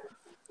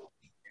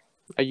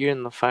 Are you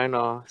in the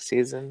final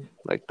season?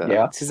 Like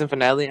the season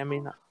finale, I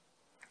mean?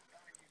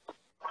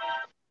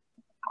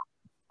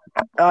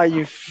 Oh,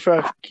 you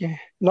fucking...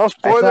 No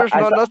spoilers,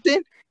 I no thought-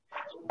 nothing?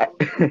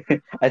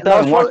 I still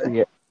haven't watched it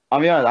yet. I'll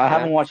be honest, I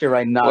haven't watched it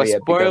right now Well,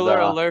 yet. spoiler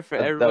because, alert for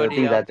the everybody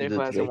things I out had to there do who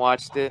hasn't today.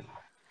 watched it.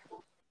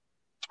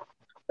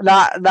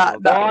 No.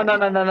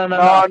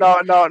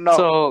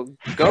 So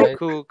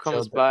Goku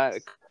comes Show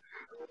back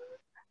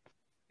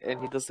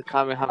and he does the I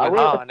Kamehameha will-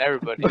 on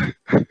everybody.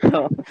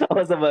 I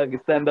was about to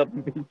stand up.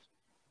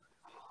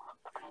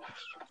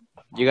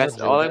 You guys,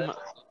 Yeah, all Joe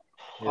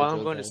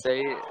I'm going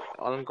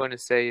to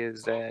say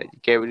is that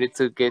get ready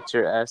to get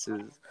your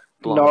asses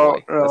blown No,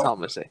 away. no. That's all I'm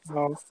gonna say.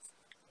 No.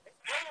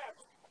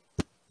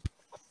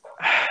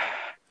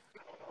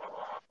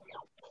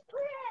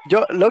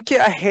 Yo, look,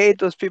 I hate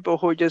those people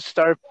who just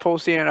start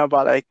posting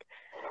about like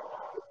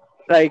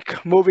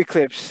movie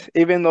clips,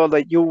 even though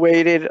like you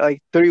waited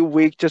like 3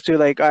 weeks just to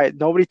like, all right,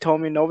 nobody told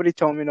me,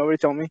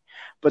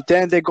 but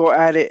then they go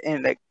at it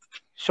and like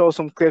show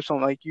some clips.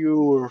 I'm like,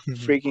 you were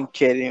freaking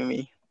kidding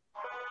me.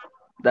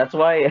 That's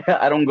why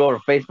I don't go to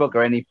Facebook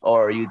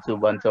or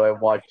YouTube until I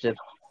watch it.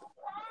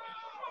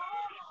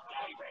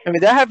 I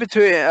mean, that happened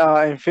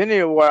to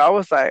Infinity where I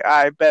was like,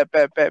 I bet.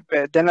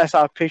 Then I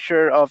saw a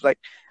picture of like,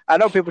 I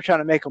know people trying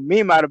to make a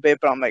meme out of it,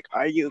 but I'm like,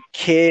 are you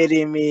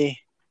kidding me?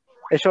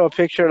 They show a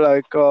picture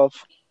like of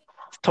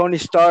Tony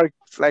Stark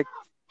like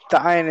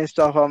dying and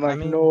stuff. I'm like, I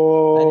didn't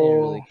no.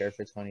 really care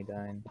for Tony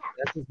dying.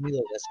 That's just me,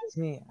 though. That's just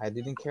me. I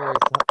didn't care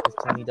if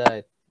Tony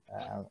died.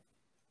 I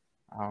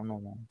don't know,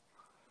 man.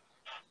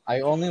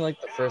 I only like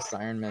the first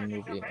Iron Man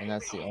movie, and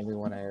that's the only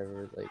one I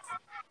ever like.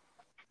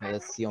 Yeah,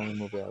 that's the only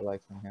movie I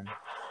like from him.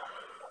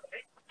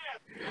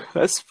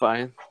 That's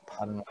fine.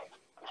 I don't know.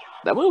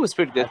 That movie was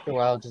pretty good. After a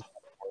while, just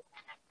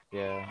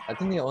yeah. I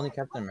think the only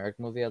Captain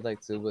America movie I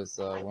liked too was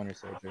Winter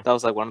Soldier. That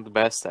was like one of the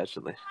best,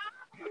 actually.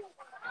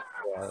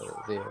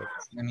 Yeah.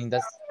 I mean,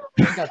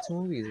 we got 2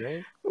 movies,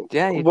 right?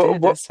 Yeah, you What-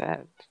 did. what- That's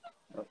sad.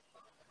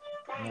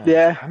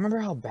 Yeah. I remember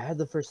how bad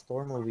the first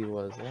Thor movie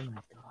was. Oh my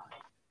god.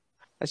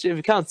 Actually, if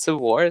you count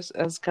Civil War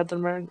as Captain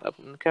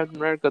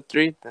America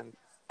 3, then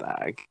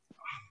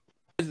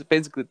it's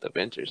basically the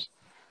Avengers.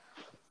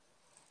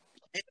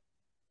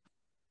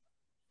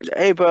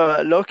 Hey,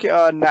 but look,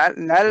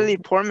 Natalie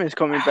Portman's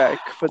coming back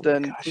for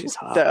God, she's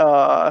hot.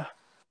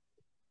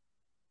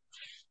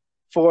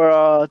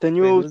 the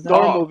new who's that?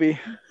 Thor Oh. movie.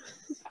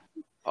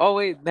 Oh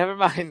wait, never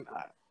mind.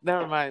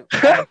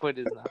 I quit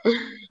this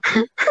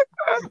now.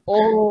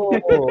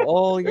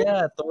 Oh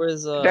yeah,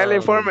 Thor's Natalie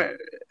Portman,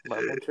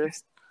 Love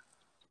interest.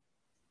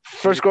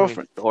 first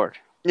girlfriend. Thor.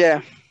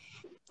 Yeah,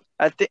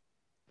 I think.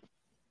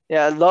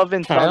 Yeah, Love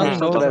and I Thunder, don't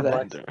something know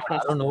like if that. I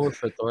don't know her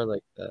for Thor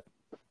like that.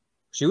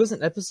 She was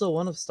in episode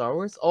 1 of Star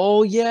Wars.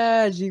 Oh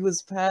yeah, she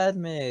was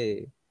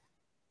Padme.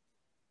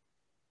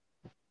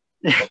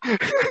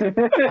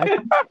 I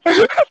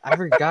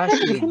forgot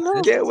she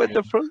existed. Get with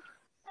the front.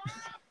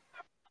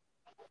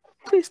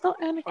 Please don't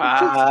Anakin.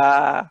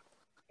 Ah,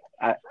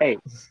 Hey,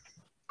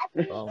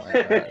 Oh my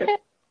god.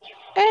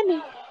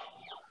 Annie.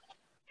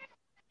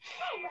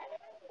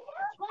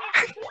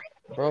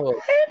 Bro,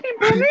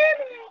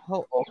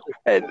 how old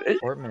and, is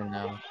Portman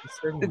now? He's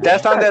 31.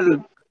 that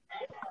sounded.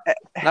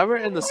 Now we're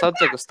in the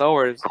subject of Star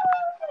Wars.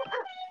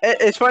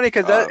 It's funny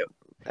because that.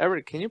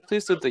 Eric, can you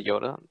please do the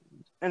Yoda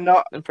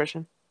No,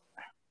 impression?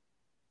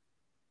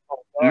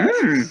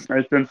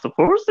 I sense the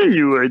force in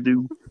you. I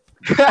do.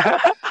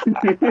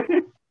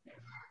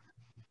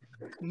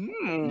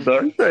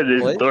 Dark side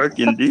is What? dark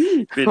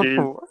indeed. It is.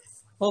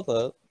 Hold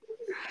up.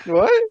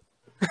 what?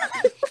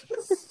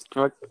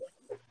 Fuck.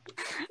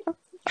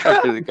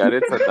 I really got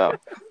it. So no.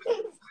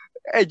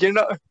 Hey, you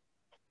know.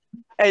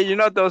 Hey, you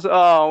know those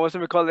what's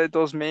we call it?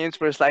 Those memes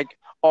where it's like,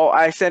 oh,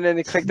 I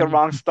accidentally clicked the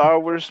wrong Star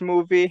Wars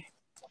movie.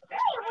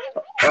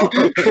 Oh,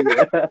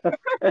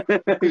 yeah.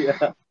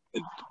 Yeah.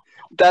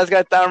 That's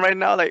got down right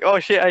now. Like, oh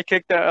shit, I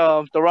clicked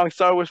the wrong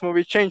Star Wars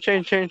movie. Change,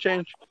 change, change,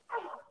 change.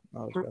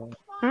 Oh god.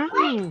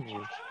 Hmm.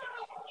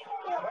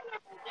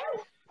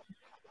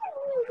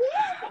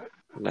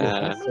 Is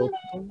Man, that so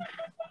cool?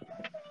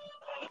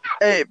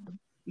 Hey,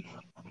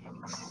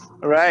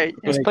 right.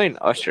 who's playing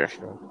Usher?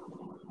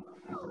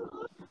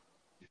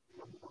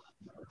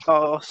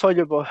 Oh,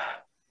 Soldier Boy.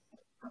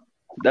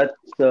 That's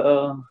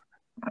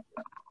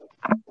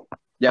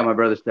yeah, my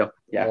brother still.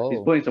 Yeah, he's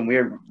Whoa. putting some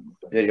weird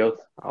videos.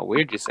 Oh,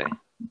 weird you say.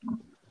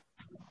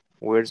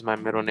 Weird's my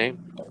middle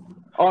name.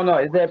 Oh no,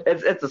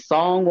 it's a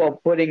song while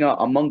putting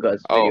Among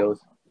Us Oh. videos.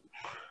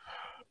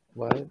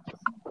 What?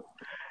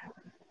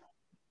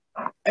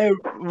 Hey,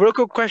 real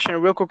quick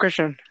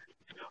question.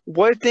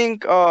 What do you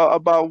think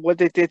about what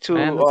they did to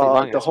Man, that's a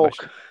long the ass Hulk?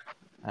 question.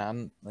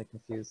 I'm like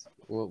confused.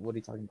 What are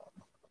you talking about?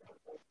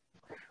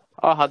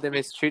 Oh, how they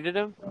mistreated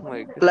him?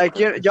 Like Like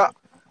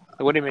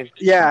what do you mean?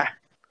 yeah,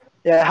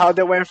 how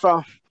they went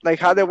from like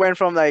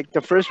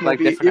the first Like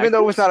movie, different even though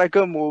it was actors? not a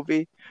good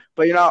movie,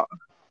 but no,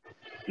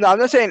 I'm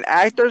not saying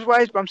actors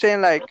wise, but I'm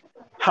saying like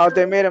how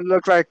they made him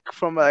look like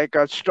from like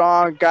a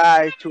strong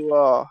guy to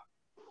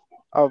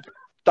a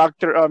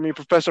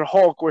Professor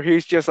Hulk, where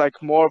he's just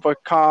like more of a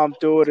calm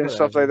dude and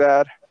stuff like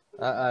Whatever.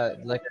 that.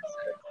 Like,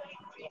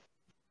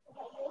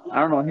 I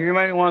don't know. He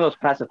reminded me of one of those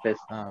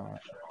pacifists.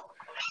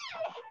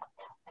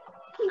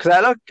 Cause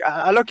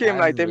I look at him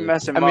like they really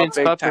mess I him mean, up it's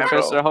big called time,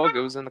 Professor bro. Hulk. It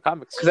was in the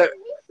comics. Cause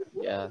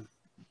yeah.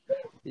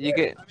 You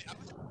get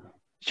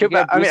I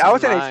mean, Bruce's I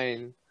wasn't.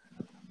 mind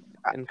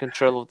in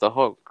control of the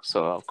Hulk,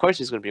 so of course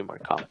he's gonna be more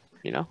calm,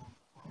 you know?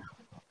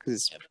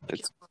 Because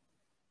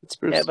it's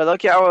Bruce. Yeah, but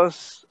look, I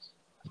was.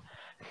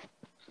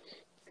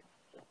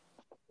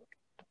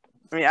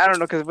 I mean, I don't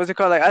know, cause what's it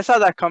called? Like, I saw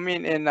that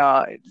coming in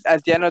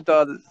at the end of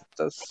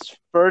the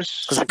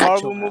first 'Cause I got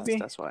Marvel children, movie.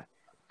 that's why.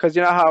 Cause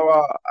you know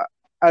how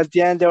at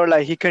the end they were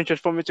like he couldn't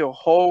transform into a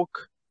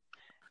Hulk,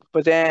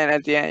 but then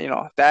at the end,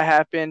 that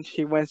happened.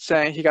 He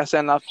got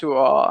sent off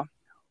to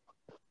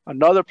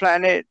another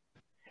planet.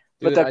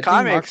 But Dude, the I think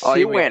comics, Oh,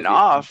 he you mean- went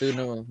off. Dude,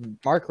 no,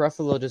 Mark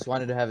Ruffalo just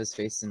wanted to have his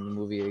face in the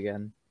movie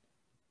again.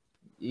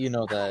 You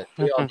know that.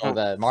 We all know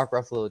that. Mark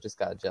Ruffalo just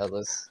got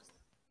jealous.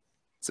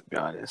 To be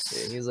honest.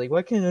 Yeah, he's like,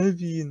 why can't I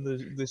be in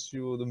the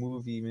show, the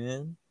movie,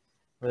 man?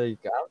 Like,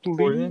 I'm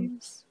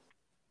important.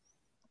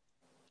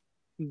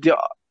 Please.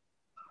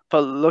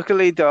 But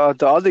luckily, the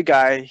other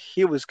guy,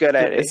 he was good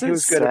at Dude, it. is He it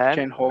was good at sad?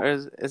 portraying Hulk.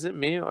 Or is it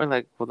me? Or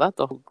like, without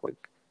the Hulk,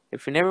 like,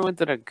 if he never went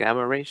through the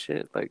gamma ray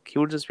shit, like, he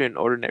would just be an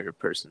ordinary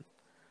person.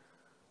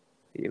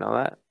 You know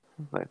that?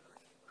 Like,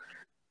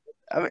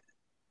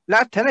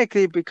 Not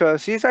technically,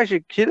 because he's like I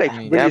mean,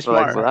 really yeah, but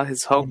smart. like, without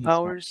his Hulk Tony's smart.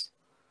 powers,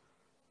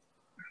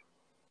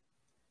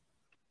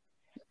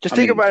 Just I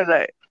think mean- about it,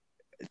 like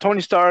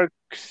Tony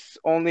Stark's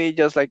only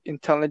just like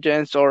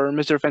intelligence, or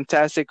Mr.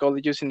 Fantastic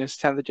only using his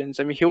intelligence.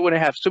 I mean, he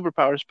wouldn't have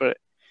superpowers, but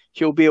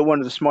he'll be one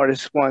of the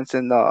smartest ones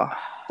in the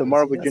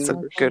Marvel that that's a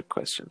universe. good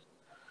question.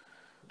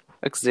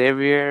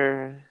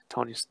 Xavier,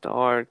 Tony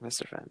Stark,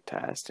 Mr.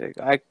 Fantastic.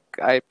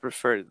 I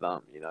prefer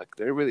them, you know,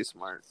 they're really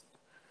smart.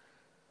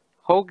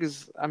 Hulk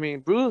is, I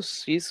mean,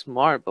 Bruce, he's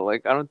smart, but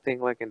like, I don't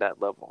think like in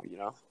that level, you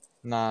know?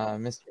 Nah,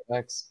 Mr.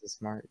 X is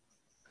smart.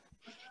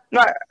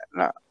 No,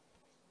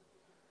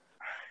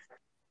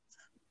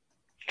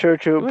 true.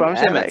 Even But I'm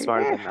saying Ant-Man's like,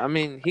 smarter than, I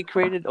mean, he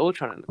created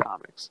Ultron in the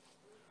comics.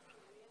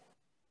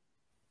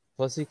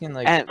 Plus, he can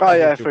like. And- Oh, yeah,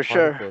 travel through for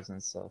sure. particles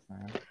and stuff,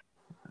 man.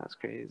 That's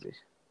crazy.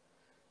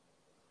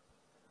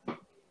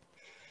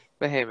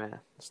 But hey, man,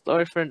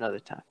 story for another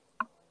time.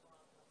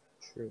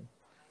 True.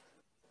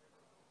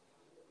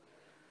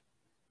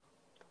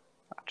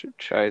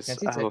 Tries,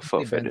 Can't he I have a foot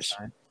technically bend fetish.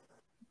 time?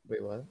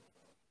 Wait, what?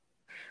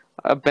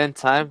 Ben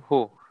Time?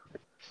 Who?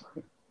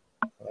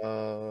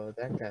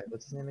 That guy.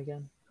 What's his name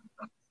again?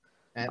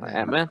 Ant-Man.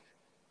 Ant-Man?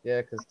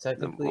 Yeah, because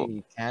technically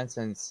he can,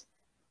 since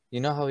you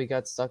know how he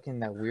got stuck in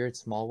that weird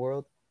small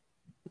world.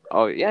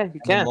 Oh, yeah, he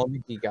And can. the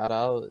moment he got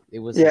out, it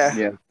was Yeah.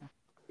 Yeah.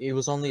 It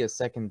was only a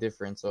second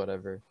difference or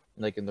whatever,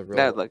 like in the real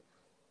Yeah, world. like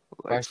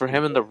for Actually,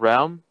 him in the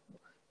realm,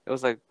 it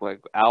was like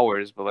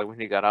hours, but like when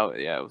he got out,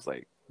 yeah, it was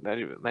like not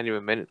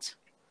even minutes.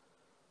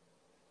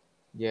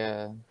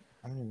 Yeah,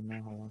 I don't even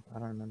know how long. I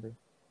don't remember.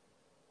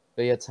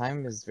 But yeah,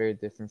 time is very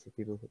different for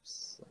people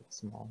who's like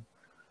small.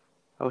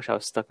 I wish I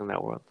was stuck in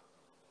that world.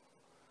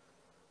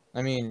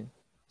 I mean,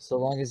 so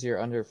long as you're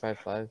under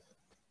 5'5",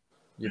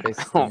 you're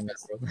basically in that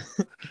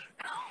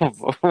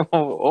world.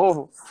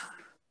 Oh,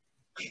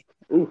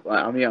 Ooh,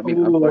 I'm Ooh.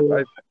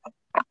 5'5".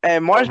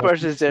 and Mars Well,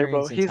 Burst he's is there,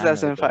 bro. experiencing He's time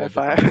less than like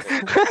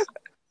 5'5".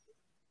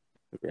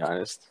 to be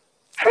honest,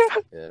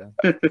 Yeah.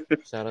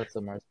 Shout out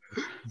to Mars.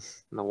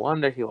 no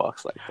wonder he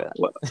walks like that.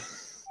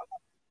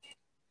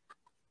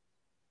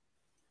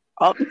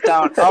 Up,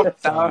 down,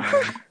 up, down.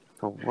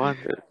 No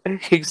wonder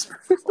he's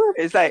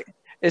It's like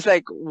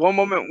one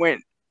moment when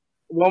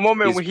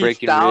he's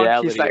breaking down,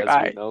 reality he's like, as all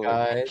we right. know it.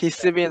 Guys, He's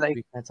sitting like,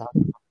 we can't talk.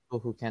 people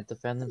who can't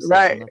defend themselves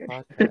Right. on the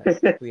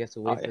podcast. We have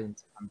to wait Oh, for yeah. them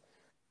to come.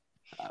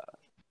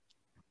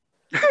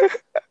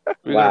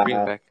 We're gonna bring it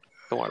Wow. back.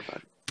 Don't worry about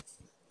it.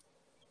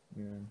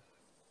 Yeah.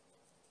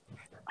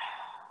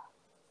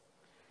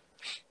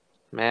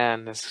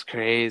 Man, this is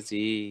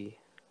crazy.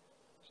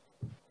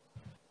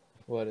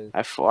 What is?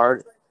 I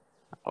fart.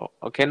 Oh,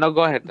 okay, no,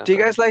 go ahead. No, Do you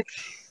go guys ahead. like?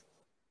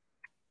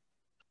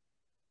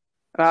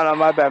 No,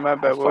 my bad, my I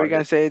bad. What were you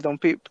gonna farted. say?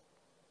 Don't peep.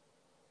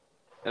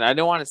 And I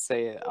didn't want to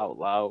say it out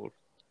loud,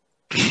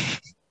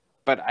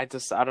 but I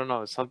don't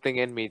know. Something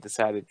in me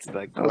decided to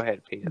like go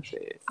ahead, Pete, and say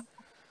it.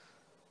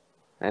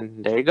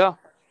 And there you go.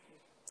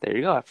 There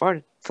you go. I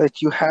farted. It's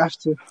like you have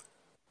to.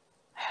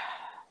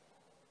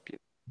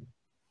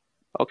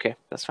 Okay,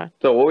 that's fine.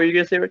 So what were you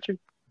gonna say, Richard?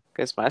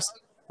 Guess my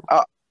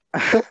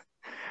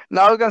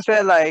No, I was gonna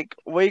say like,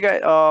 what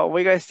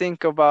you guys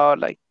think about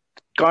like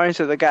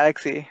Guardians of the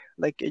Galaxy?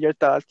 Like, your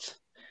thoughts?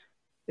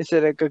 Is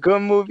it like a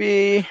good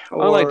movie I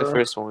like the or?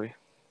 first movie.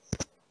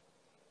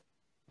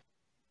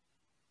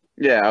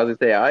 Yeah, I was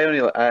gonna say I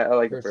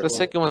like the First The first one.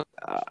 second one,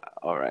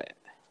 all right.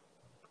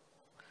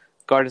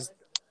 Guardians.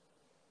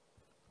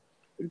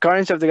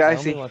 Guardians of the I only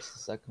Galaxy? watched the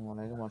second one.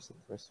 I didn't watch the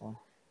first one.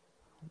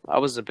 I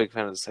was a big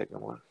fan of the second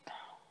one.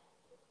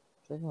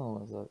 Second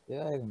one was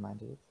yeah, I didn't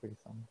mind it. It was pretty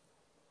fun.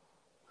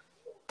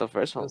 The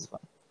first It one. was fun.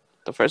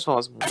 The first one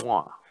was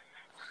mwah,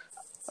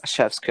 a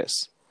chef's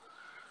kiss.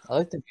 I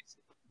like the music.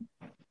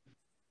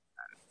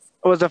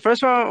 Was the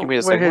first Give one me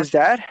the with second his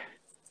dad?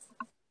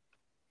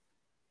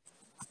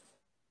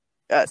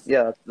 Yeah,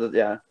 that's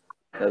the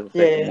second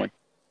Yeah. one.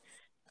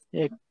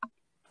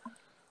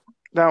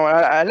 That one,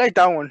 I like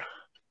that one.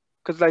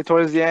 Cause like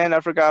towards the end, I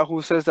forgot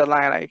who says the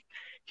line like,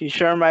 "He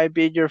sure might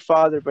be your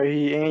father, but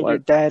he ain't your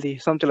What? daddy,"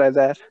 something like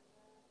that.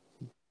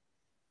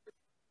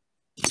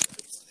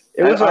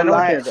 It was I a know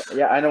what line. you're.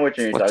 Yeah, I know what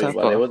you're What talking type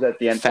about. It of was at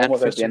the end, fan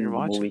almost at the fiction end you're of the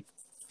watching? movie.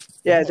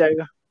 Yeah, there you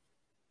go.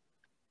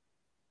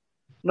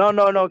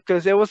 No,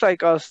 because it was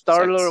like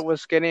Star Lord Sex.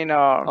 was getting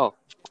Oh.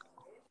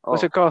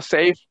 what's Oh. it called?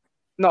 Saved?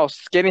 No,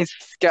 getting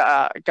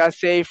got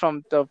saved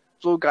from the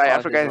blue guy. I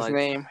Oh, forgot his, his like,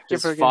 name. Keep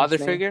his forgetting father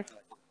his name. figure?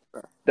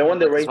 The one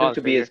that Like his raised him father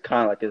to be figure? his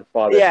kind of like his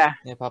father. Yeah,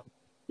 Yeah, Papa.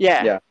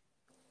 yeah,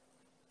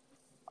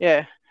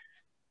 Yeah.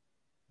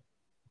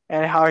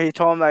 and how he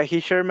told him like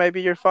he sure might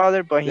be your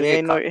father, but Did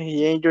he get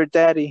he ain't your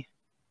daddy.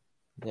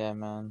 Yeah,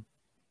 man.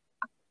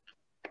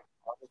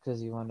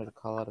 Because you wanted to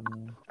call out a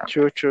man.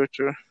 True.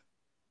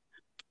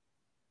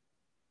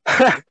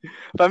 But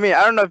I mean,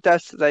 I don't know if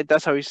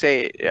that's how you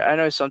say it. Yeah, I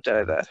know it's something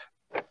like that.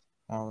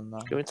 Oh no.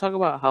 Can we talk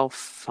about how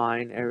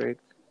fine Eric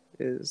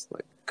is?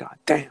 Like, god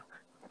damn.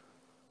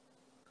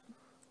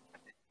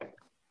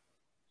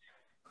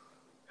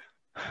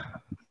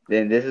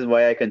 Then this is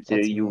why I consider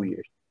What's you new?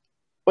 weird.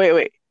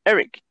 Wait,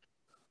 Eric.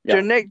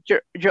 Yeah.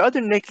 Your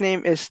other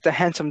nickname is the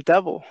Handsome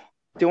Devil.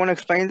 Do you want to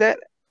explain that?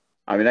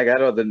 I mean, I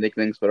got other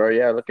nicknames, but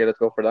yeah, okay, let's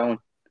go for that one.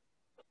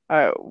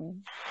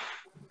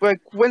 Like,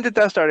 when did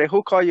that start?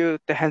 Who called you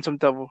the Handsome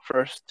Devil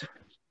first?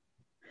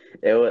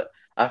 It was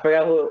I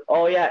forgot who.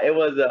 Oh yeah, it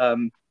was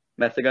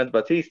Messigans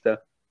Batista.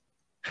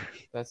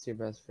 That's your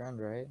best friend,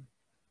 right?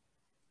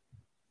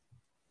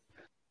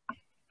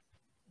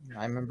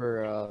 I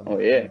remember Oh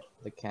yeah.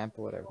 the camp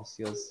or whatever,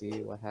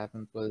 CLC, what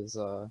happened was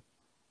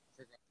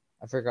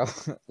I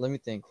forgot let me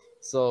think.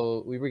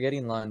 So we were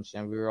getting lunch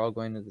and we were all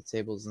going to the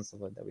tables and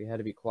stuff like that. We had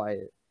to be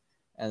quiet.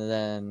 And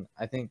then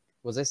I think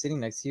was I sitting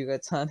next to you,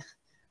 Gaitan?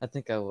 I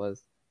think I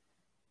was.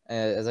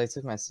 As I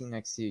took my seat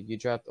next to you, you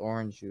dropped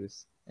orange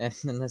juice. And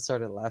then I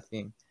started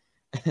laughing.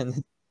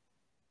 And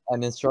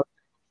an instructor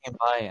came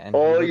by and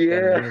he Oh looked at me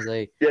yeah. and he was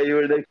like, Yeah, you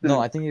were next to no,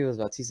 me. I think it was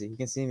Bautista. He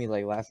can see me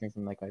like laughing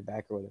from like my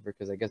back or whatever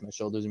because I guess my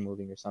shoulders are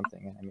moving or something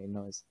and I made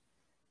noise.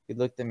 He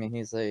looked at me and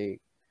he's like,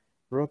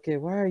 Roque,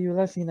 why are you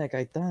laughing at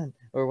Gaitan?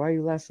 Or why are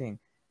you laughing?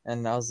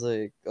 And I was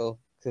like, oh,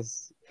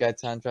 because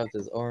Gaitan dropped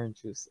his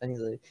orange juice. And he's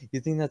like, you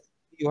think that's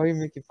why are you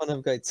making fun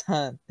of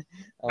Gaitan?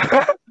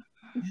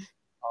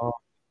 Oh,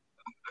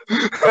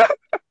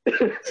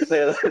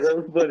 That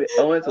was funny.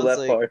 I went to I was that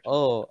like, part.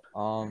 oh,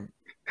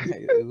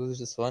 it was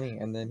just funny.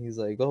 And then he's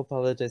like, go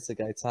apologize to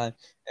Gaitan.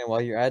 And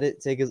while you're at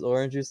it, take his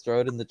orange juice, throw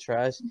it in the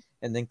trash,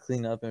 and then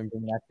clean up and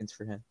bring napkins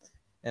for him.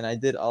 And I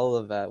did all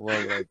of that while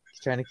like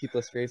trying to keep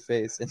a straight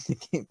face. And he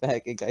came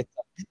back and Gaitan,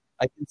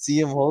 I can see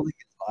him holding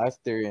his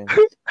laughter in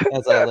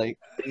as I like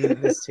cleaned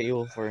his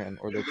table for him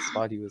or the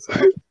spot he was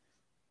at.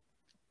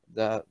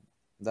 That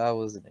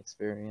was an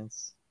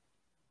experience.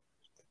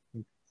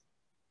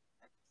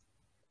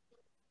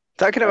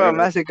 Talking I about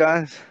remember. Massive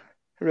Guns,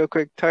 real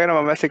quick. Talking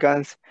about Massive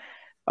Guns.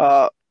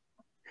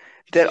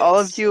 Did all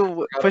of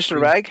you push the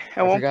rag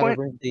at I one forgot to point?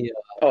 bring the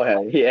Oh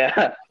hell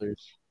yeah.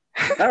 others.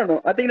 I don't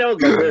know. I think that was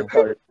my favorite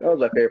part. That was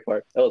my favorite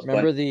part. That was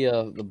Remember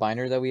fun. the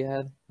binder that we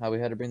had? How we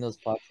had to bring those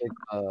plastic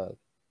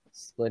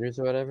splitters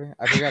or whatever?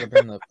 I forgot to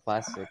bring the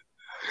plastic.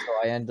 So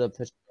I ended up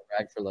pushing the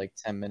rag for like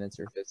 10 minutes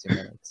or 15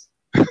 minutes.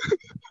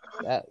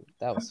 That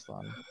was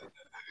fun.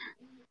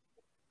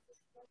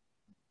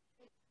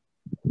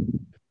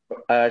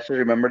 I actually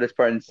remember this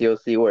part in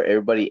COC where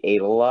everybody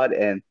ate a lot,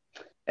 and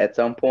at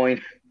some point,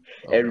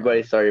 Oh, Everybody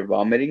no. started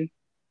vomiting.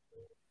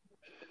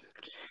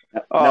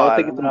 And Oh no.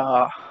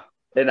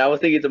 I was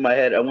thinking to my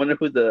head, I wonder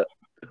who's the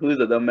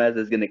dumbass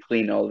that's gonna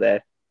clean all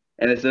that.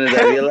 And as soon as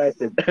I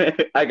realized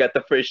it, I got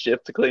the first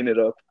shift to clean it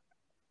up.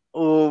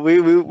 Oh,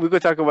 we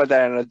could talk about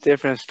that in a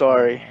different Oh,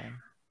 story. no.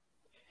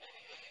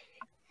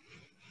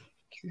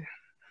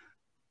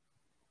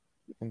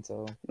 And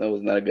so, That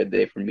was not a good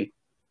day for me.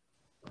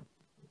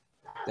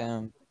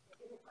 damn.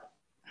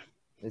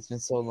 It's been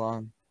so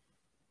long.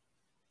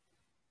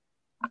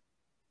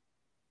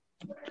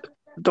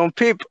 Don't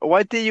peep.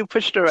 Why did you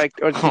push the rag,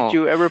 or did Oh,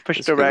 you ever push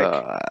it's the 'cause,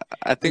 rag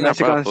I in think I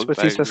brought a Mexican book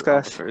bag Bautista's on the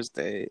class? first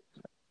day,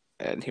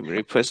 and he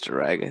really pushed the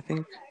rag. I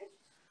think,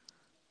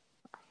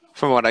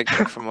 from what I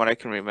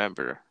can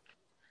remember.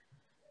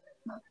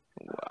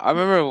 I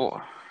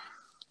remember.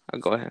 I'll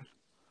go ahead.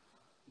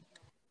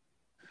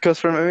 Because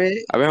for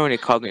me, I remember when he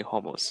called me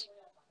homos.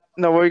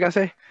 no, what were you gonna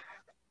say?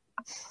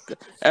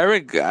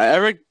 Eric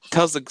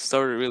tells the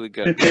story really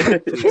good.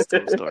 Please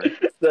tell the story.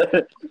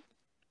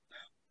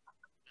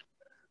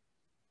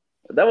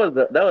 That was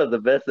the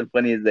best and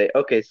funniest day.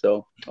 Okay,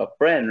 so a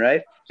friend,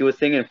 right? He was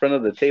sitting in front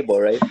of the table,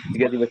 right?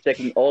 Because he was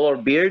checking all our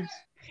beards,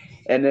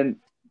 and then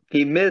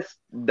he missed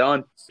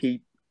Don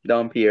P,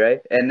 right?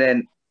 And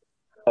then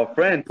a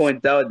friend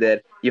points out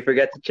that you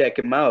forgot to check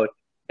him out,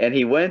 and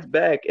he went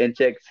back and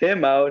checks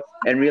him out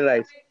and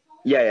realized,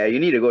 yeah, you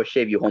need to go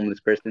shave, you homeless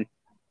person.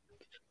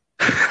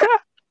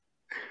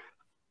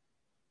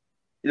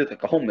 You look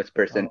like a homeless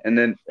person, and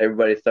then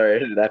everybody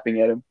started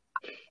laughing at him.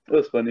 It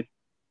was funny.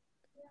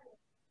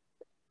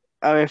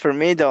 I mean, for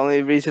me, the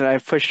only reason I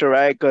pushed the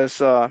rag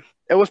because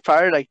it was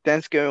prior to, like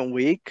Thanksgiving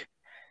week.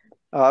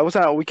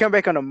 We came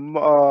back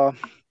on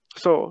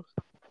so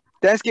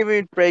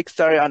Thanksgiving break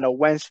started on a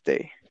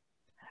Wednesday,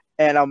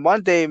 and on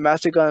Monday,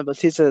 Master Gun and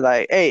Batista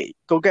like, "Hey,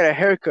 go get a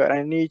haircut.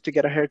 I need to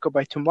get a haircut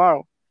by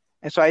tomorrow,"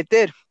 and so I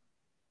did.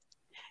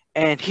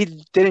 And he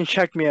didn't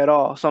check me at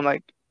all. So I'm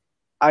like,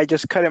 I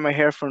just cut my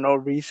hair for no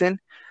reason.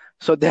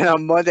 So then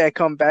on Monday I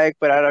come back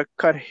without a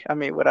cut. I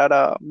mean,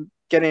 without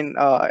getting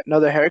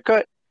another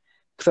haircut.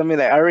 Because I mean,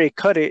 like I already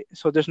cut it,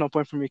 so there's no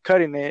point for me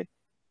cutting it.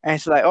 And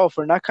it's like, oh,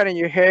 for not cutting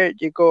your hair,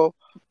 you go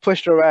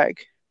push the rag.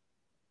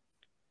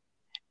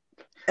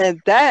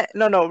 And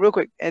no, real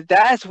quick. And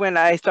that's when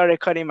I started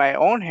cutting my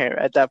own hair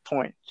at that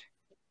point.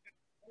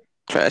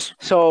 Trash.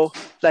 So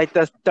like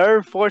the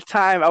third, fourth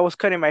time I was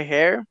cutting my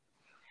hair,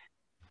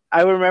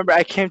 I remember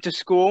I came to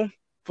school.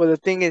 But the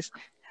thing is,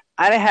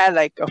 I didn't have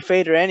like a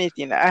fade or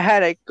anything. I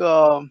had like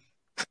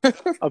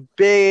a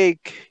big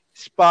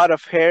spot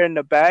of hair in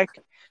the back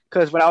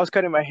because when I was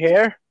cutting my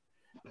hair,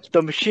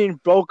 the machine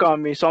broke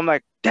on me. So I'm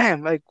like,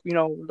 damn, like,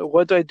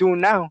 what do I do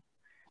now?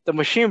 The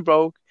machine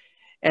broke.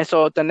 And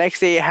so the next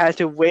day I had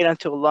to wait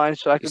until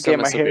lunch so I You could still get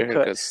my mess up your hair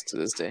cut. haircuts to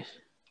this day.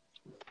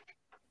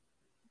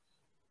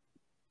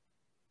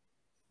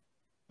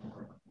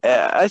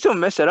 Yeah, I still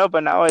mess it up,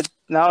 but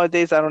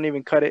nowadays I don't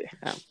even cut it.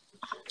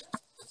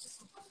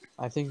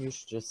 I think you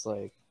should just,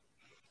 like,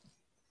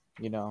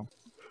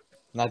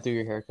 not do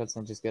your haircuts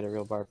and just get a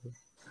real barber.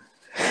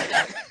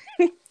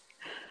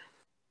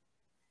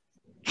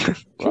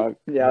 Rock,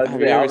 Yeah, have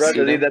you I'd ever rather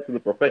seen leave him that to the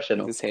with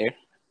professional. his hair?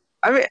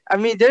 I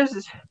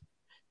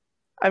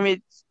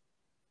mean,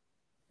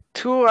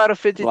 2 out of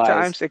 50 Lies.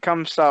 times it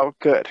comes out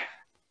good.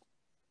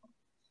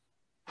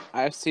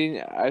 I've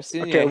seen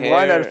Okay, your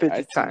 1 out of hair. 50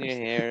 I've seen times. your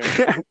hair,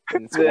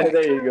 and it's whack.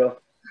 There you go.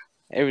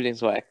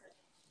 Everything's whack.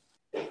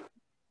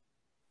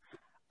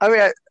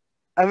 I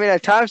mean,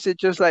 at times it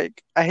just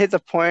like I hit the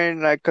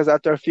point like because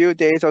after a few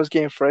days I was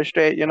getting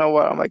frustrated. You know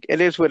what? I'm like,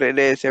 it is what it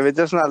is. If it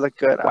does not look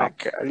good, I don't Whack.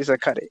 care. At least I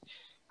cut it.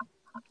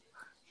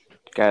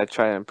 Gotta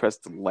try to impress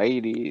the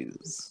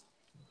ladies.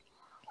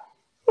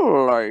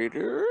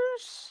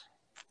 Ladies.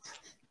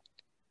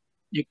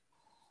 You-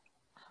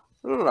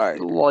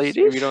 Ladies.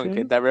 If you don't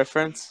get that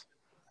reference,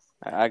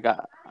 I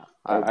got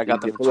them You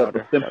from pull up the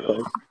Chowder. SIM by the way.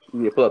 card.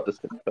 You pull up the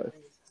SIM card.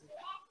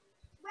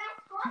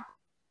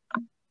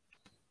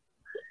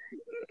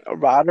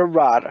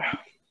 Rada.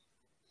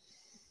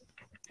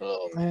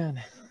 Oh,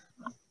 man.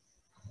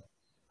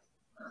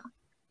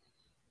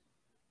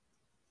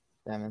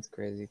 Damn, that's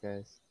crazy,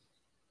 guys.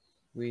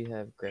 We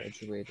have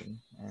graduated,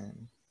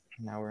 and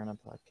now we're on a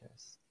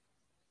podcast.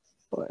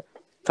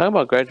 Talking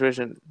about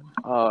graduation,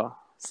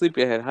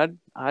 Sleepyhead,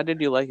 how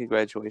did you like your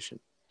graduation?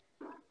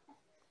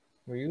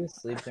 Were you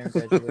asleep during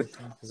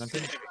graduation? Because I'm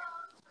pretty sure.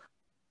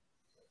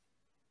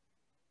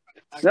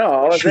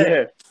 No, I was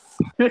there.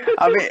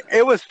 I mean,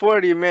 it was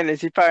 40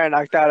 minutes. He probably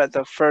knocked out at the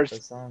That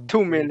first sounds 2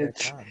 pretty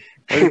minutes. good time.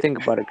 What do you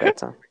think about it,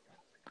 Gata?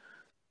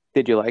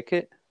 Did you like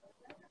it?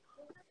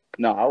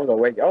 No, I was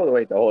awake. I was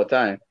awake the whole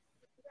time.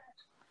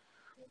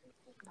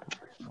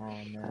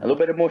 Oh, man. A little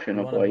bit You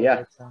emotional, want to but hug yeah.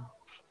 that time?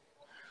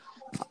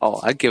 Oh,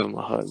 I'd give him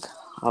a hug.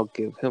 I'll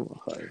give him a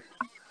hug.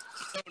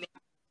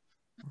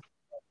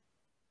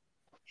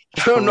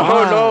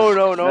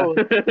 No.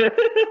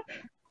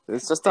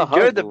 It's just a hug.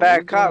 You're the What bad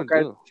are you cop,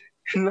 gonna guys.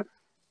 do?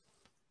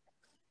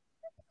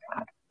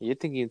 You're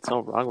thinking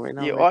so wrong right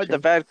now, You are Richard. the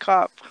bad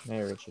cop.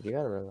 Hey, Richard, you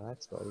gotta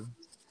relax, buddy.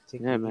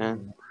 Take Yeah, it man.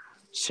 easy.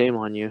 Shame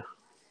on you.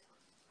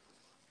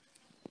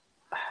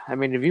 I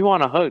mean, if you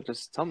want a hug,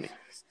 just tell me.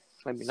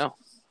 Let me know.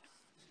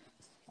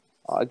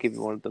 I'll give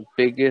you one of the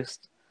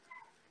biggest,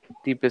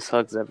 deepest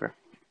hugs ever.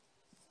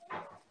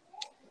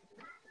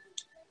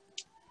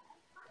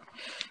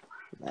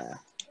 Nah,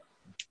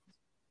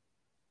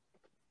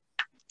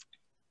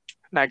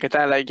 Nah, que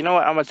tal? Like, you know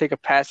what? I'm gonna take a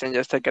pass and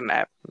just take a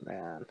nap.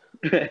 man.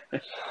 Think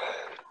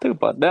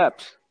about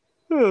naps.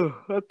 I'm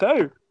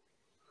tired.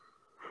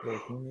 Yo,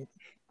 can you make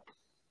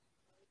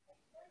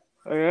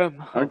I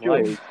am. Aren't Of you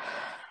life.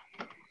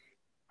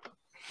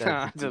 that?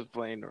 I'm just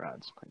playing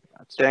around. Just playing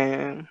around.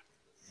 Damn.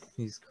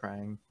 He's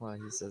crying while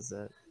he says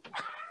that.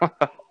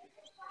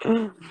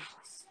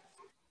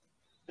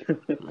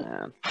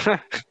 Man.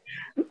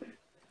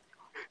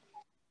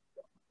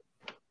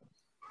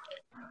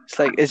 It's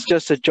like it's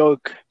just a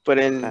joke, but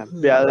in Man,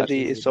 reality,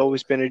 that's- it's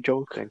always been a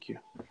joke. Thank you.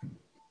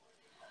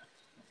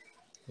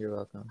 You're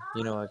welcome.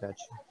 You know I got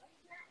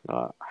you.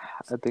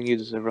 I think you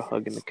deserve a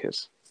hug and a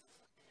kiss.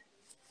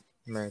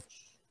 Merch.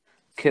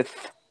 Kiss.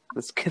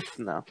 Let's kiss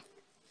now.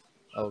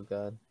 Oh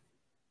god.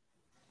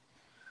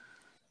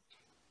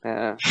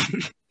 Yeah.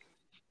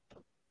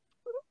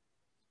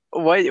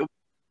 What?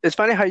 It's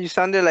funny how you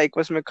sounded like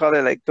what's it called?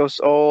 Like those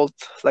old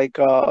like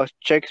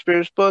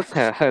Shakespeare's books,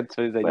 That's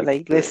what but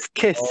like let's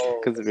kiss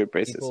because of your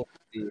braces. People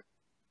see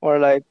or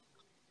like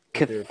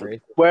with their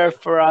braces.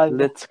 wherefore I.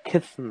 Let's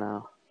kiss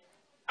now.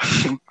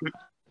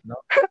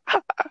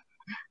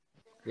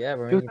 Yeah,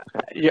 we're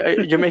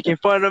making You're making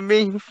fun of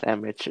me.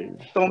 Damn,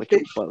 Richard. Don't With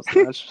your pick. buzz.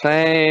 I'm just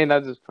playing.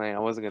 I'm just playing. I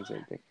wasn't gonna say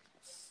anything.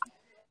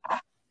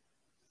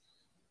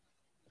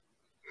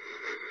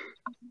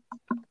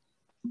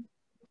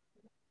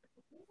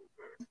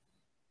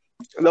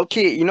 Low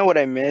key, you know what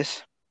I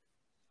miss?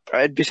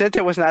 Right,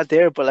 Vicente was not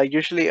there, but like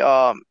usually,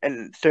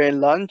 and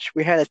during lunch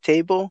we had a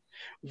table.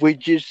 We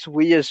just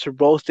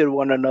roasted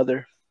one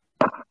another.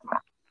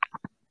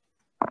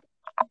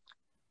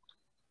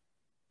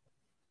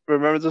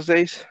 Remember those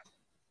days?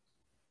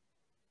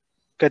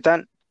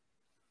 Catan?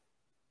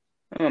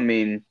 I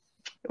mean,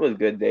 it was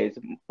good days,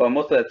 but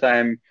most of the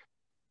time,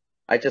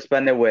 I just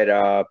spent it with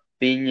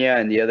Pina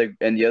and the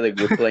other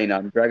group playing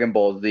on Dragon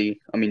Ball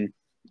Z. I mean,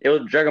 it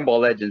was Dragon Ball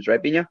Legends,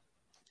 right, Pina?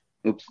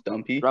 Oops,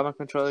 Dumpy. Grab my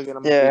controller, get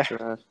on my Yeah.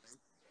 feature.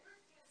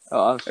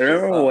 Oh,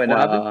 Remember when what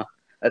happened?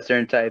 a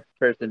certain type of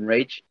person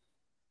rage?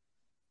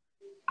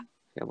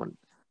 Yeah,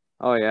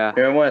 oh yeah.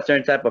 Remember when a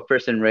certain type of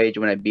person rage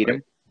when I beat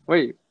him?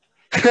 Wait,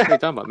 what are you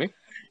talking about me?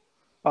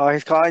 Oh,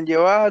 he's calling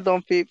you out.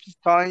 Don't peep. He's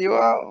calling you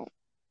out.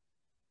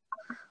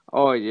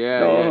 Oh yeah.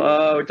 No,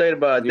 yeah. we're talking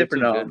about a You're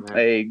different too good, man.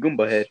 a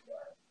Goomba head.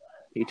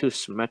 You too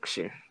smacks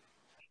here.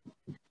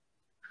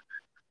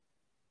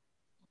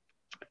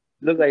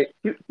 Looked like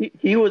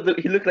he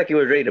looked like he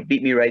was ready to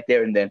beat me right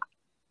there and then.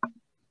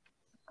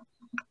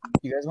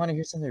 You guys want to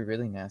hear something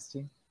really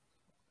nasty?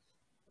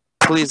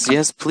 Please,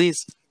 yes,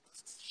 please.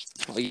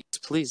 Oh, yes,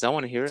 please. I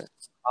want to hear it.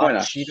 Why Hot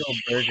not? Cheeto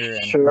burger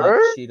and Sure.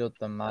 hot Cheeto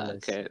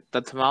tamales. Okay,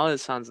 the tamale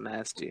sounds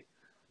nasty,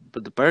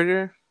 but the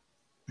burger,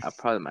 I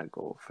probably might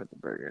go for the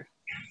burger.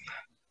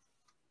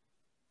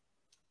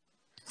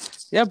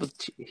 Yeah, but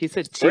he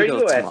said Cheeto Where you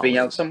go at, Pina?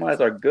 tamales. Some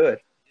tamales are good.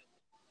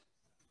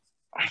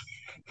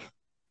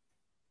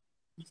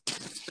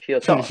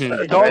 Cheeto So,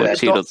 tamales. the only- Right,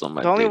 Cheetos on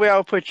my The only dick. way I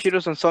would put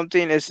Cheetos on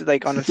something is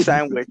like on a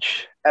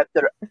sandwich.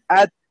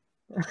 At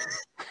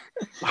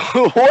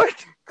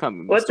what?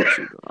 Come, What Mr. the-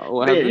 Cheeto. Oh,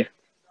 what Really? happened?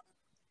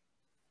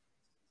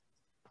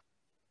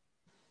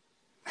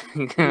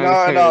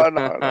 No.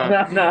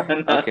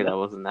 No. Okay, that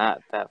was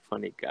not that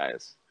funny,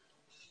 guys.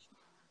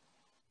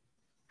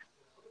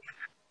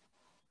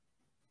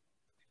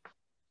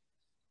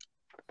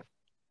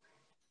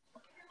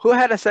 Who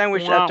had a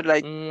sandwich after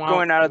like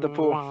going out of the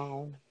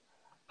pool?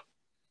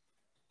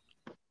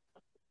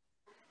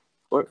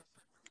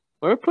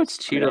 Where puts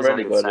Cheetos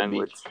rarely on go the to the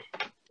sandwich?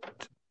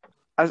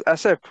 I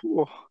said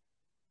pool.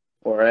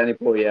 Or any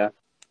pool, yeah.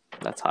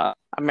 That's hot.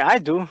 I mean, I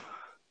do.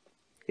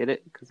 Get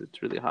it? Because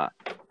it's really hot.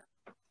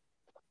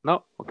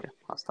 No? Okay,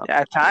 I'll stop. Yeah,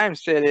 at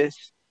times it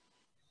is.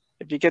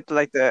 If you get to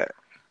like the.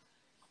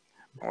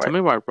 Tell me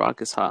why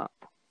rock is hot.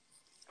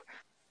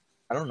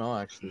 I don't know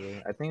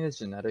actually. I think it's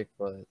genetic,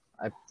 but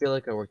I feel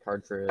like I worked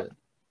hard for it.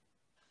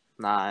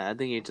 Nah, I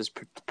think you're just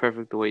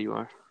perfect the way you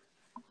are.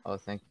 Oh,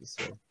 thank you,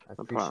 sir. I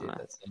No appreciate problem, man.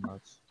 that so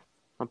much.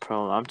 No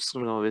problem. I'm just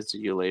gonna go visit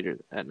you later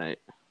at night.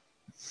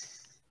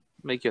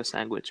 Make you a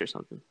sandwich or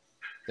something.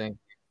 Thank you.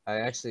 I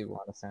actually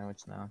want a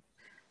sandwich now.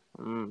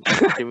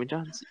 Jimmy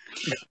John's.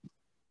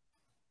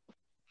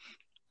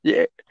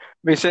 Yeah,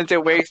 Vicente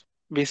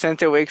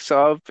wakes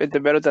up in the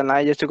middle of the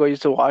night just to go use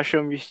the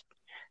washroom.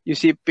 You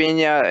see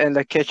Pina in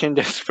the kitchen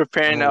just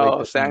preparing I'm gonna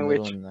wake a up in the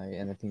middle sandwich. of the night,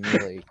 and I think he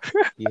like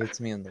he hits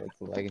me in the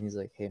leg, and he's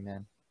like, "Hey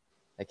man,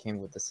 I came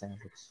with the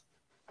sandwich."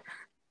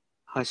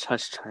 Hush,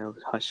 hush, child.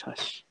 Hush,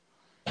 hush.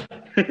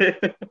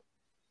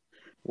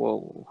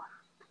 Whoa.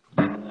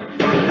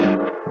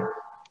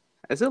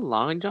 Is it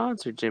Long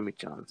John's or Jimmy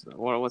John's?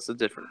 Or what's the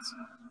difference?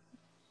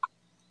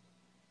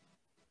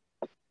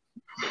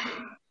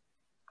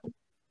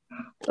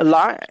 A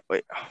line.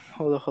 Wait,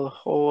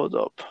 hold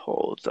up.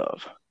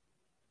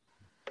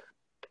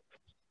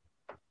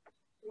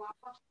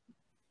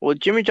 Well,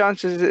 Jimmy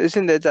John's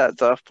isn't it that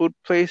the food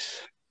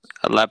place,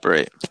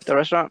 Elaborate. the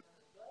restaurant?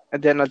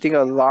 And then I think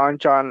a Long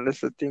John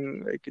is the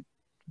thing like.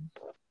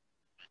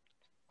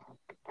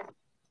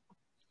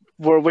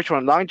 For which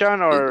one, Long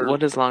John or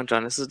What is Long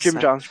John? This is Jim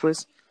John's?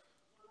 place.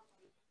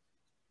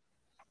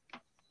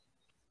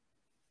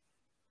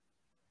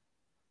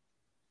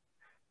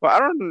 Well, I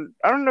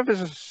don't know if it's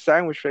a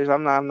sandwich place.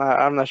 I'm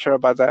not sure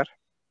about that.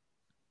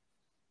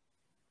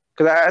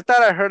 Cause I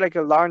thought I heard like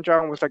a Long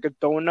John was like a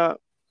donut.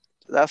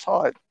 That's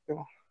all I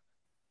know.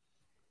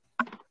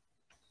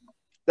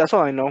 That's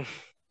all I know.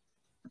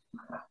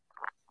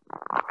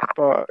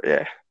 But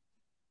yeah.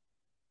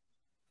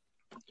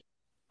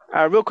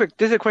 Real quick,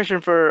 this is a question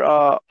for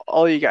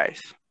all you guys.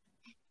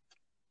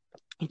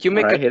 You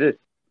make Hit it.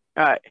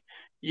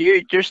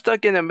 you're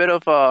stuck in the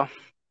middle of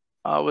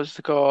what's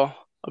it called?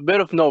 A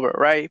bit of nowhere,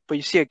 right? But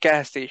you see a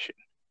gas station.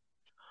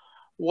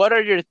 What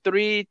are your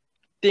three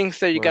things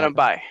that you're What gonna happened?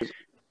 buy?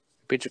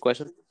 Repeat your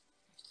question.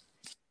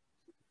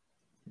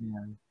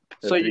 Yeah.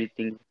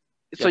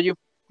 So you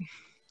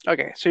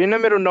okay, so you're in the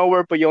middle of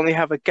nowhere, but you only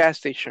have a gas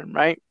station,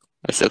 right?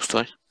 A sex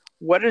toy.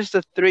 What is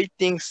the three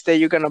things that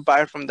you're gonna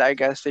buy from that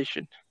gas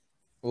station?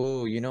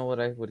 Oh, you know what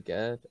I would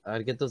get?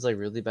 I'd get those like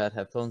really bad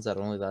headphones that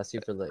only last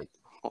you for like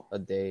a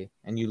day,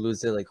 and you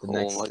lose it like the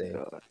next day.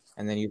 God.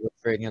 And then you look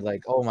for it and you're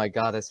like, oh my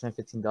god, I spent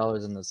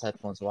 $15 on those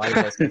headphones. Why did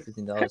I spend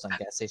 $15 on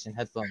gas station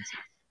headphones?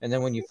 And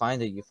then when you find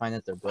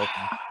that they're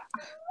broken.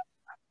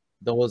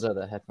 Those are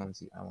the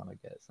headphones I want to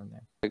get from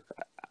there.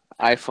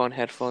 iPhone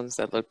headphones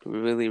that look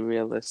really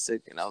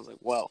realistic, and I was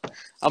like, "Wow,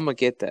 I'm gonna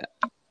get that."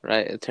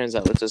 Right? It turns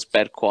out it's just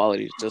bad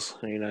quality, just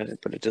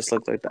but it just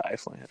looked like the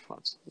iPhone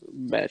headphones.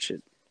 Bad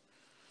shit.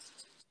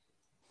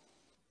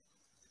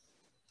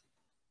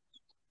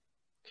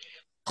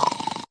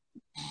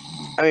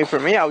 I mean, for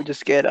me, I would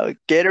just get a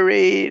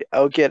Gatorade.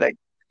 I would get like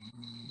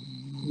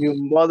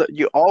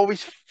you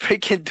always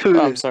freaking do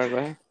Oh, I'm this sorry. Go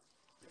ahead.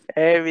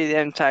 every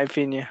damn time,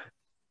 Pina.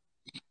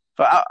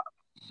 But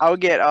I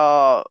would get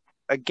a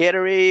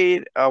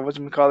Gatorade. What's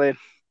it call it?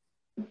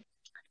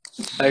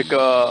 Like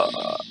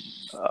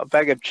a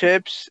bag of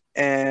chips,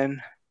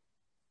 and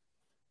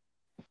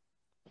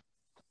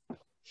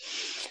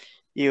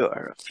you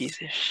are a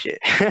piece of shit.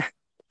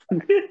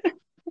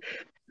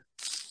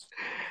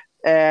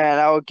 And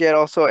I would get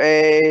also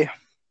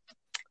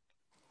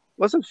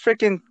what's a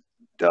freaking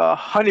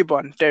honey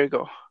bun? There you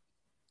go.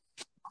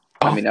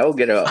 I mean, I would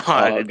get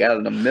a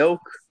gallon of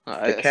milk,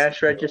 the Yes.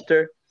 cash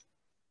register,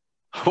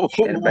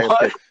 and a bag of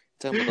What? chips.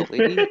 Talking about the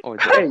lady or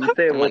the Hey, you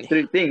said what money?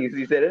 three things?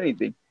 You said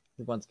anything.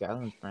 Who wants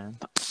gallons, man?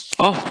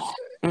 Oh,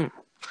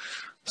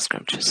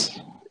 scrumptious.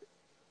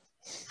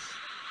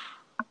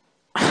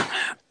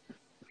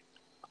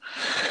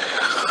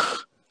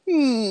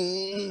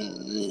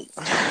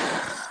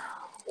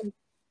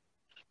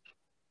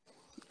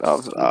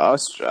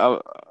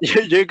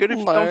 You're good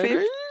at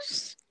comfy?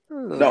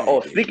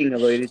 No, speaking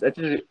of ladies,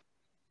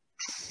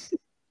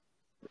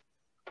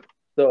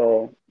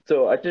 so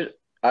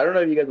I don't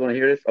know if you guys want to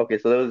hear this. Okay,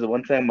 so there was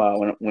one time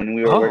when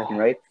we were working,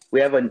 right? We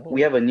have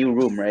a new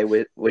room, right,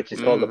 which is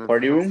called the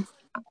party room,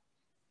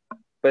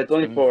 but it's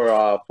only for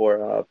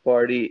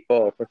party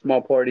for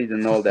small parties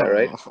and all that,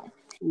 right?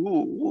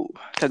 Ooh,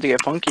 time to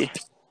get funky.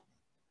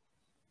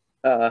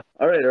 All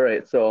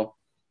right. So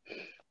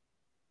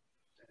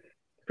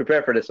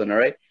prepare for this one, all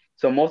right?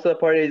 So most of the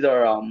parties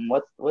are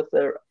what's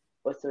the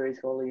race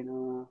called? You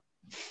know,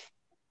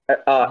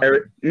 there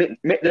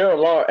are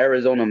a lot of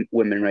Arizona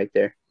women right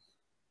there.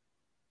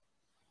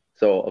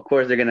 So of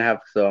course they're gonna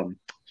have some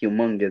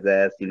humongous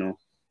ass,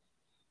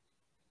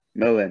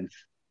 melons.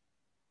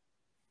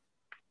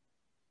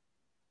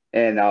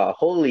 And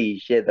holy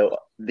shit,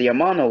 the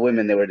amount of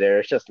women that were there,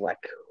 it's just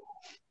like.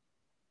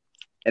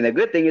 And the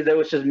good thing is that it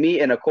was just me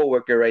and a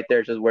coworker right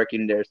there, just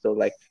working there. So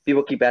like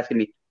people keep asking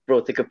me,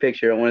 bro, take a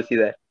picture. I want to see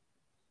that.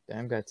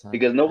 Damn, got time.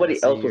 Because nobody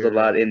else was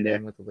allowed in there.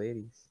 With the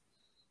ladies.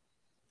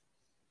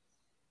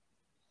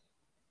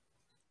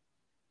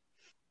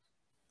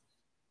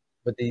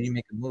 But then you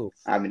make a move.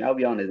 I mean, I'll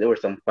be honest, there were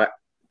some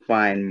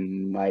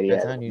fine, mighty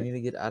ass. You need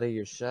to get out of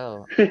your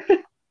shell.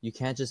 You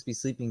can't just be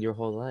sleeping your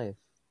whole life.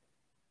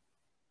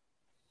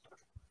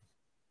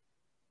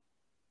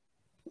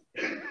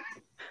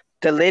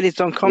 The ladies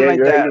don't come like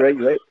that. You're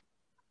right.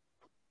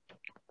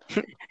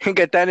 And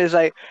Gatan is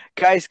like,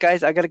 guys,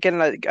 I gotta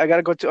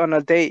go on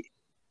a date.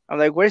 I'm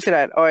like, where's it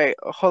at? All right,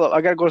 hold up,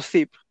 I gotta go to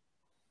sleep.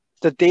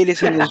 The date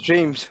is in his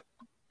dreams.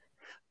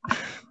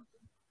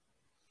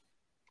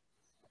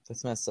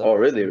 That's messed up. Oh,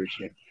 really,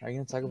 Richard? How are you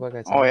gonna talk about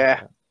guys? Oh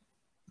yeah.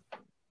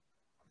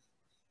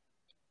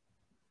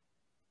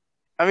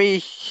 I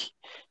mean,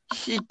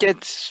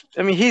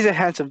 he's a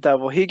handsome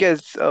devil. He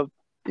gets,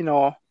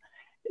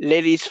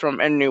 ladies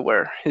from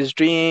anywhere. His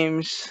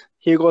dreams.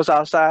 He goes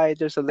outside.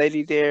 There's a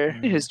lady there.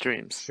 His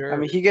dreams. Sure. I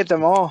mean, he gets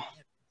them all.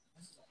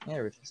 Yeah,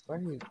 Richard. Why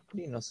do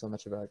you know so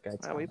much about guys?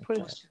 We put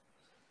it.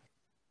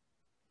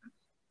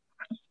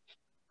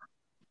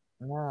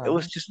 Nah, It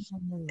was just.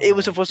 It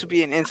was supposed to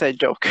be an inside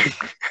joke.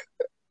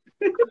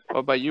 What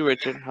about you,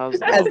 Richard? How's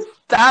the And wolf?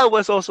 that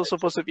was also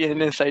supposed to be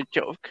an inside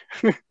joke.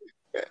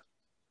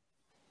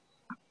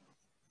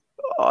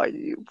 Oh,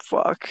 you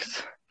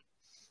fucks.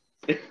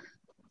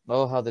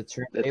 Oh, how the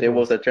The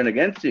tables turntables. are turned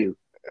against you.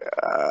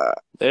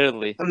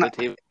 Literally, I'm the not-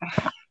 table.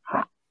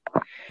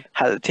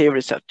 How the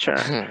tables have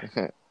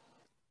turned.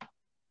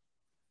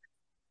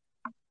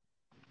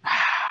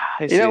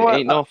 I You see, know it what?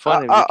 ain't no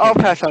fun if you I'll can't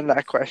pass answer. on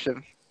that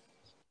question.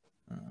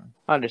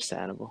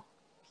 Understandable.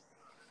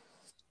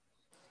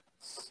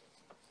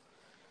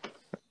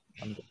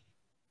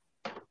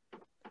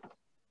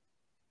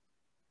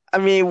 I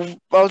mean,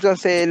 I was gonna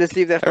say let's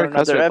leave that for Eric,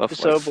 how's another your love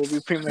episode, life? but we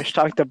pretty much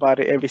talked about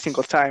it every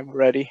single time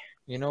already.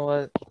 You know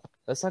what?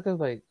 Let's talk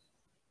about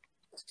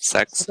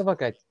Sex.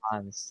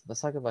 Gaitans.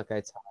 Let's talk about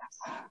Gaitan.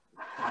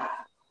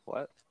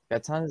 What?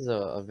 Gaitan is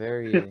a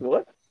very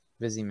What?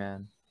 busy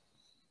man.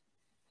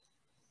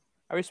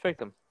 I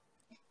respect him.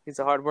 He's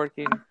a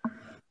hardworking,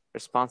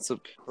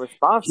 responsible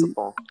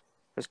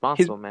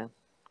man.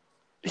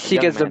 He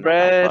Young gets the man on our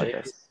bread.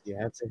 podcast. You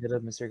have to hit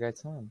up Mr.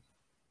 Gaitan.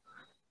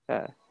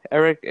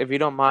 Eric, if you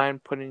don't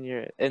mind putting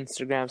your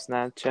Instagram,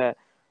 Snapchat,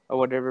 or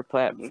whatever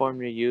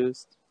platform you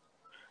used,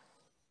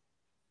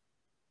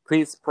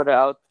 please put it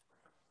out.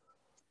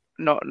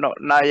 No,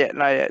 not yet,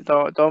 not yet.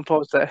 Don't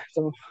post that.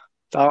 Don't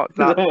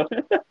Listen,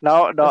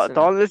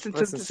 don't listen to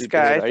Listen, this sleepyhead.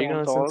 guy. Are you gonna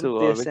listen Don't to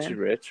listen. Richard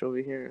Rich over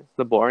here,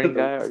 the boring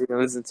guy? Or are you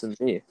gonna listen to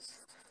me?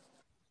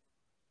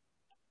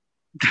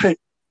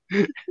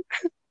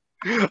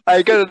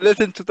 I gotta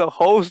listen to the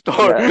host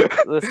or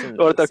Listen,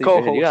 or the sleepyhead, you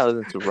co-host. gotta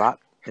listen to Rock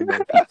and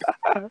then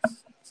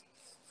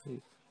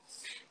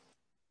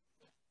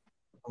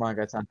Come on,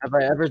 Gaitan. Have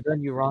I ever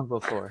done you wrong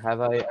before? Have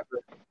I ever?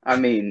 I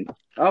mean,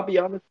 I'll be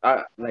honest.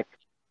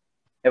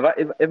 If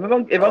I'm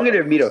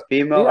gonna meet a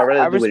female, Yeah, I'd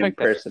rather I do it in respect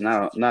that. person,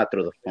 not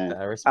through the phone.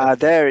 I respect.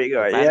 There you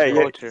go. the Yeah, fan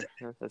yeah. culture.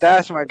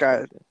 That's my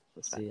guy.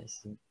 That's I fine.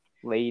 see.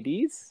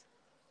 Ladies,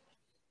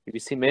 if you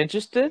seem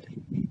interested,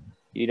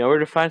 you know where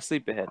to find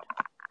Sleepyhead.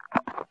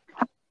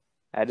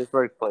 At his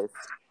workplace.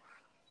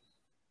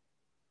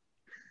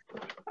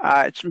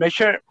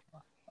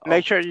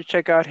 Make sure you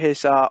check out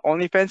his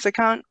OnlyFans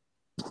account.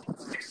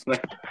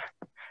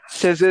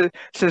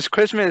 Since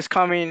Christmas is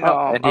coming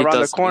And he around the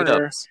does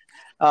corner, meetups.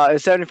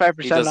 it's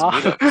 75% does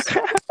off.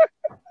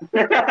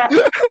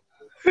 meetups.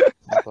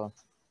 Okay.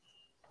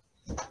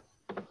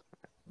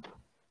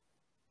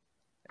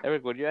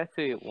 Eric, would you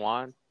actually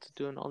want to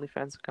do an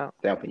OnlyFans account?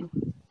 Definitely.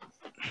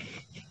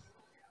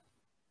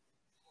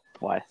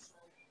 Why?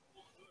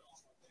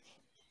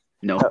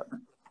 No,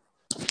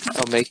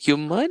 I'll make you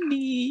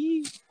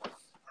money.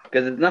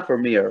 because it's not for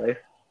me, alright.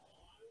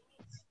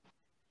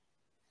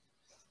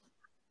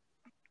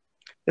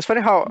 It's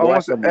funny how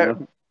almost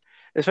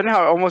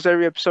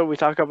every episode we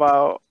talk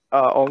about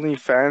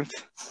OnlyFans.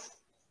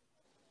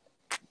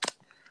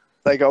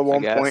 Like at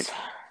one point.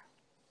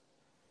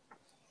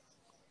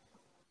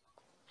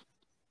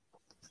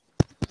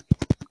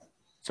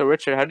 So,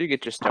 Richard, how do you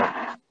get your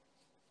start?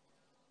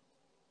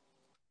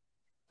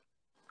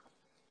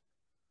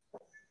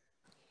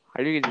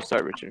 How do you get your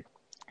start, Richard?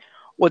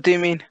 What do you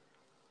mean?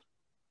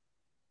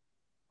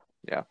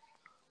 Yeah.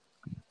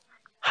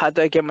 How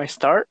do I get my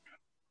start?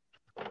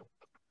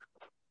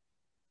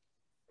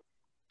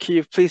 Can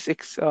you please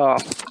explain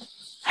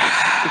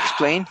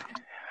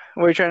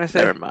what you're trying to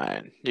say? Never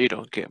mind. You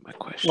don't get my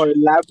question. Or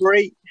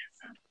elaborate?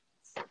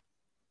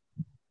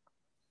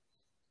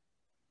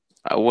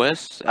 I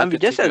wish. I mean,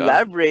 just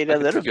elaborate a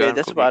little bit.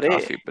 That's about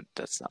it. But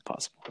that's not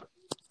possible.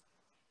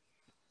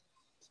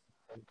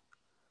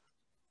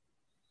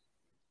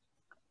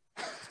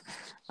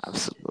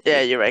 Absolutely.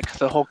 Yeah, you're right. 'Cause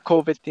the whole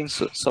COVID thing.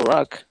 So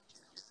Rock.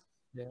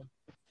 Yeah.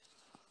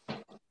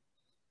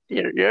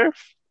 You're.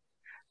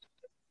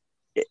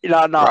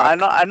 No.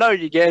 Rock. I know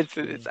you get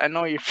into this. I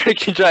know what you're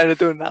freaking trying to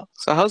do now.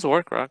 So how's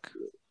work, Rock?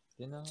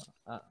 You know,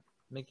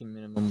 making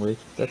minimum wage,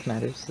 that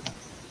matters.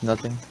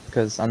 Nothing,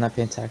 because I'm not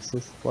paying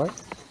taxes. What?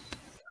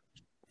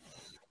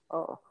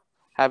 Oh,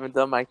 haven't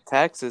done my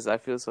taxes. I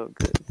feel so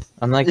good.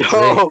 I'm like Yo.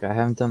 Drake. I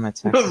haven't done my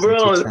taxes.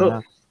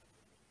 Bro.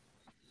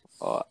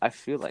 Oh, I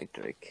feel like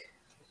Drake.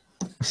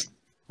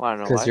 Well, I don't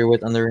know Because why. you're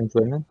with underage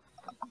women?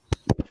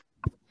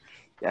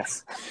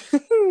 Yes.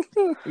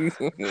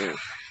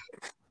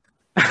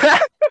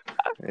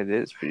 It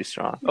is pretty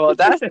strong. Well,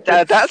 that's a strong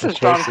Of course,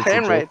 it's a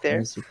claim joke. right there.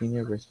 Mr.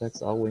 Pena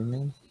respects all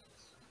women.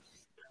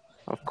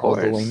 Of All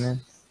course. the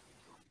women.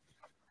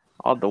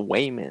 All the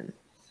Waymen.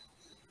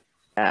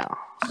 Yeah.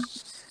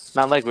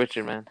 Not like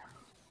Richard, man.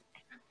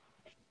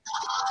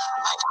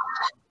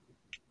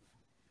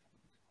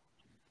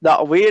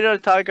 No, we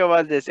don't talk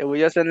about this. It was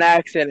just an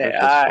accident.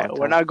 That's All just right, one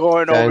we're time. not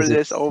going over Guys, if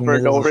this over Pena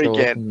and doesn't over show up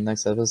again. in the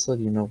next episode,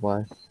 you know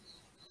why.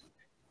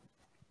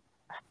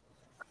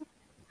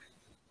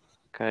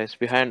 Guys,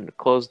 behind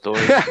closed doors,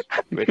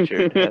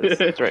 Richard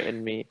has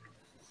threatened me.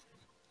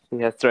 He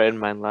has threatened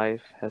my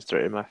life, has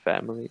threatened my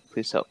family.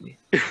 Please help me.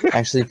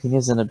 Actually,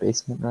 Pena's in a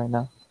basement right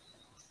now.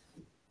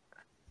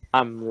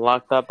 I'm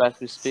locked up as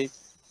we speak.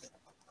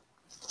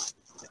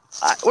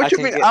 What I you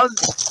can mean?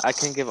 get- I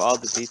can give all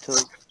the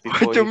details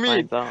before What do he you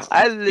mean? finds out.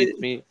 I He beats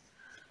me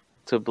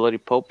to a bloody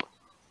pope.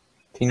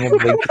 Pina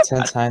blink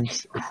 10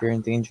 times if you're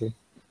in danger.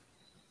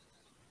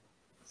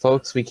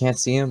 Folks, we can't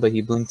see him, but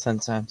he blinked 10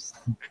 times.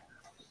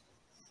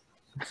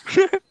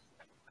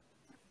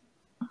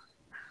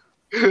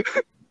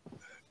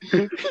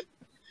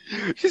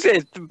 She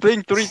said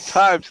blink 3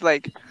 times.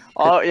 Like,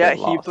 oh yeah, Get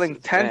he lost.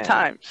 blinked 10 Damn.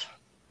 times.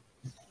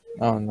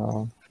 Oh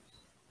no.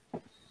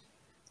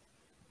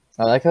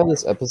 I like how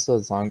this episode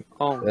is long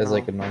Oh, as no.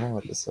 like a normal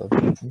episode.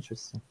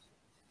 Interesting.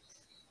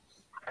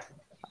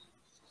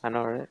 I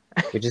know, right?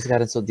 We just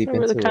got so deep Yeah,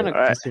 we're into the kind it.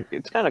 of. Mr.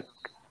 It's kind of.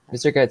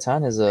 Mr.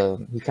 Gaitan is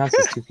he counts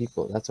as 2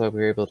 people. That's why we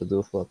were able to do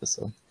a full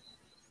episode.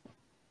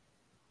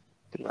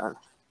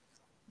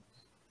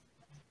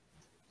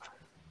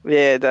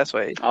 Yeah, that's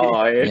why.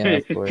 Oh, Yeah,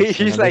 of course. He's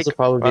And then like this will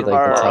probably be like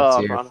our the top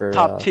uh, tier for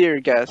top tier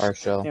guest. our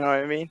show. You know what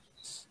I mean?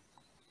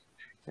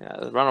 Yeah,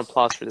 round of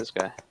applause for this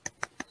guy.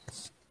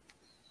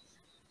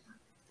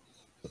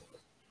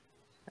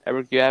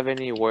 Eric, do you have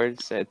any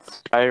words,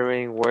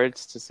 inspiring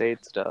words to say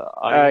to the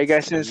audience,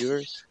 guys, and since-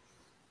 viewers?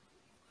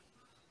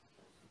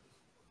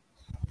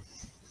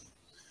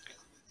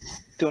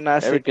 Do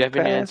not Eric, sleep do you have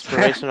any past.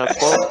 inspirational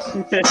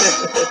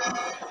quotes?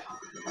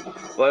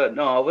 But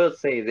no, I will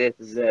say this: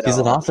 is that He's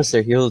an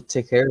officer. He'll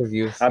take care of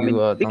you if I mean,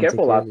 you be don't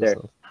careful take care out of there.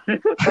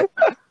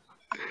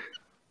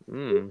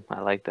 yourself.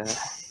 I like that.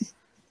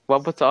 What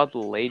about to all the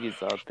ladies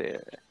out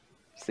there,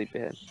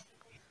 sleepyhead?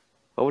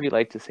 What would you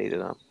like to say to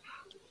them?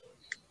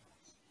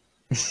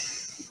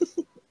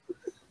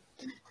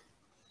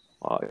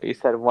 Oh, you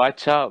said,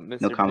 "Watch out,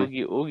 Mr. comment.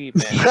 Boogie Oogie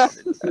Man."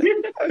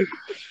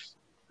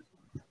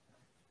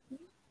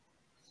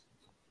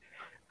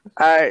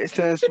 Alright,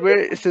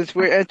 since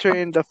we're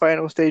entering the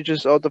final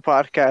stages of the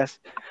podcast,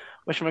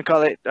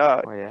 whatchamacallit,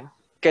 Oh yeah.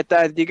 get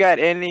that. Do you got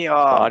any The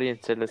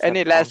audience said, "Let's any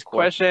have last encore."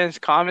 questions,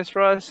 comments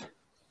for us?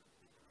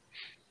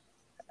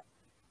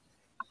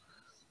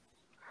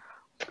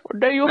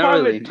 There you Not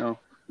have really. it. No.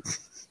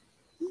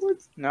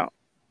 No.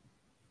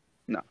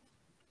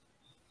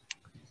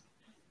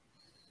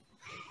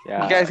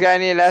 Yeah. You guys got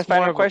any last It's more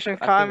final of a- questions, I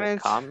think a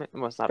comments? comment?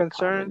 Well, it's not a comment.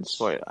 concerns? It's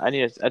more-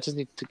 I just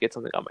need to get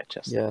something on my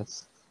chest.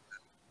 Yes.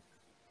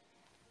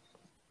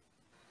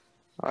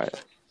 All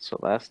right. So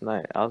last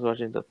night I was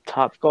watching the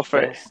top Go for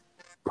it. best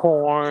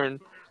porn.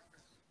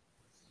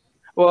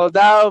 Well,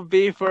 that'll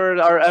be for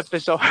our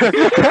episode.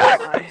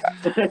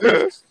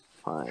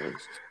 Fine.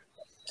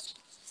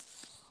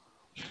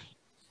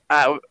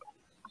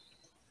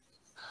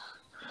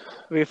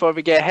 Before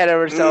we get ahead of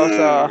ourselves,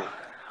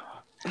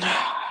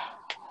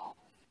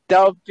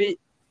 that'll be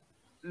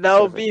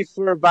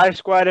for Vibe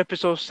Squad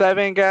episode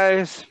 7,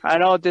 guys. I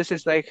know this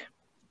is like,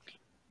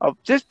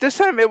 this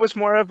time it was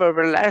more of a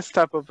relaxed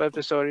type of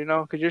episode, you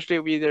know, because usually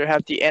we either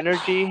have the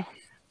energy,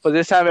 but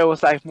this time it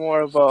was like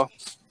more of a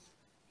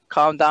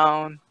calm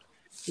down,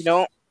 you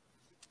know.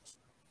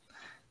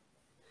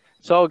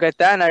 So,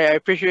 Gaitan, I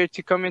appreciate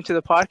you coming to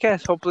the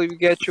podcast. Hopefully, we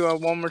get you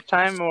on one more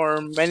time or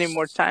many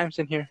more times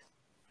in here.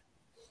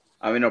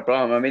 I mean, no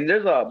problem. I mean,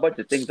 there's a bunch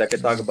of things I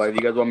could talk about. If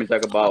you guys want me to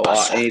talk about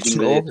anything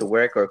related to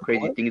work or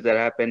crazy things that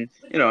happen,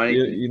 you know,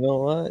 anything. You know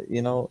what?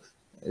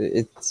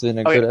 It's been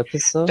a Okay. good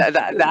episode.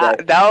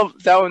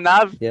 That'll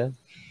not. Yeah.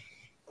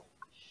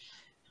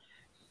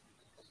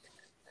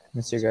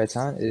 Mr.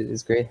 Gaitan, it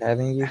is great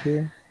having you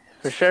here.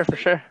 For sure.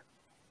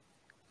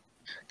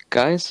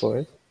 Guys,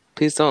 For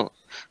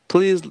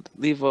please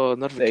leave a Hey,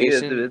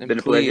 notification. it's and been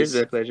a pleasure. please, It's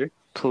been a pleasure.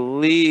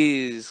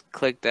 please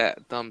click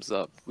that thumbs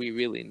up. We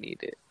really need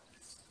it.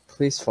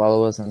 Please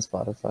follow us on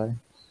Spotify.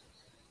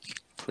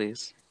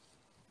 Please.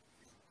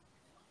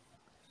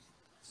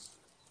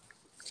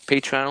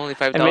 Patreon only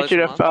 $5 And make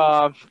sure a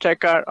month. to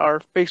check out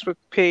our Facebook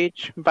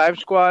page, Vibe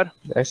Squad.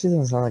 It actually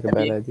doesn't sound like a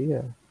bad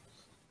idea.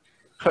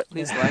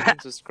 Please like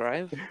and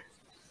subscribe.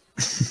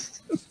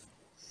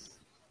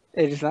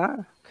 It is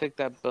not. Click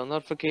that bell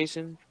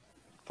notification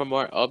for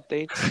more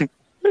updates.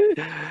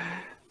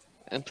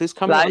 And please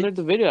comment Like. under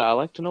the video. I'd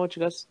like to know what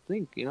you guys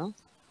think, you know?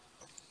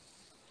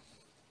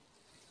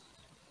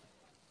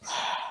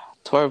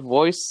 To our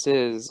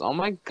voices. Oh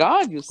my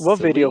god, you What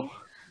silly- video?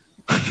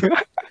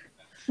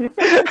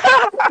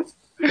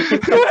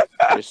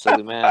 You're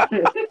silly man.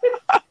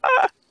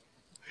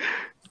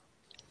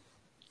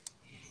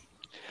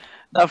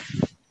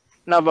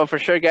 No, but for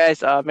sure,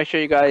 guys, make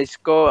sure you guys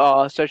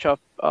go search up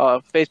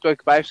Facebook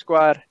Vibe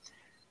Squad.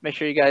 Make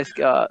sure you guys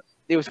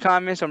leave us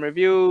comments and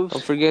reviews.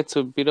 Don't forget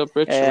to beat up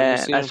Rich when you And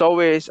see him. as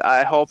always,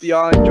 I hope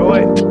y'all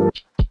enjoy.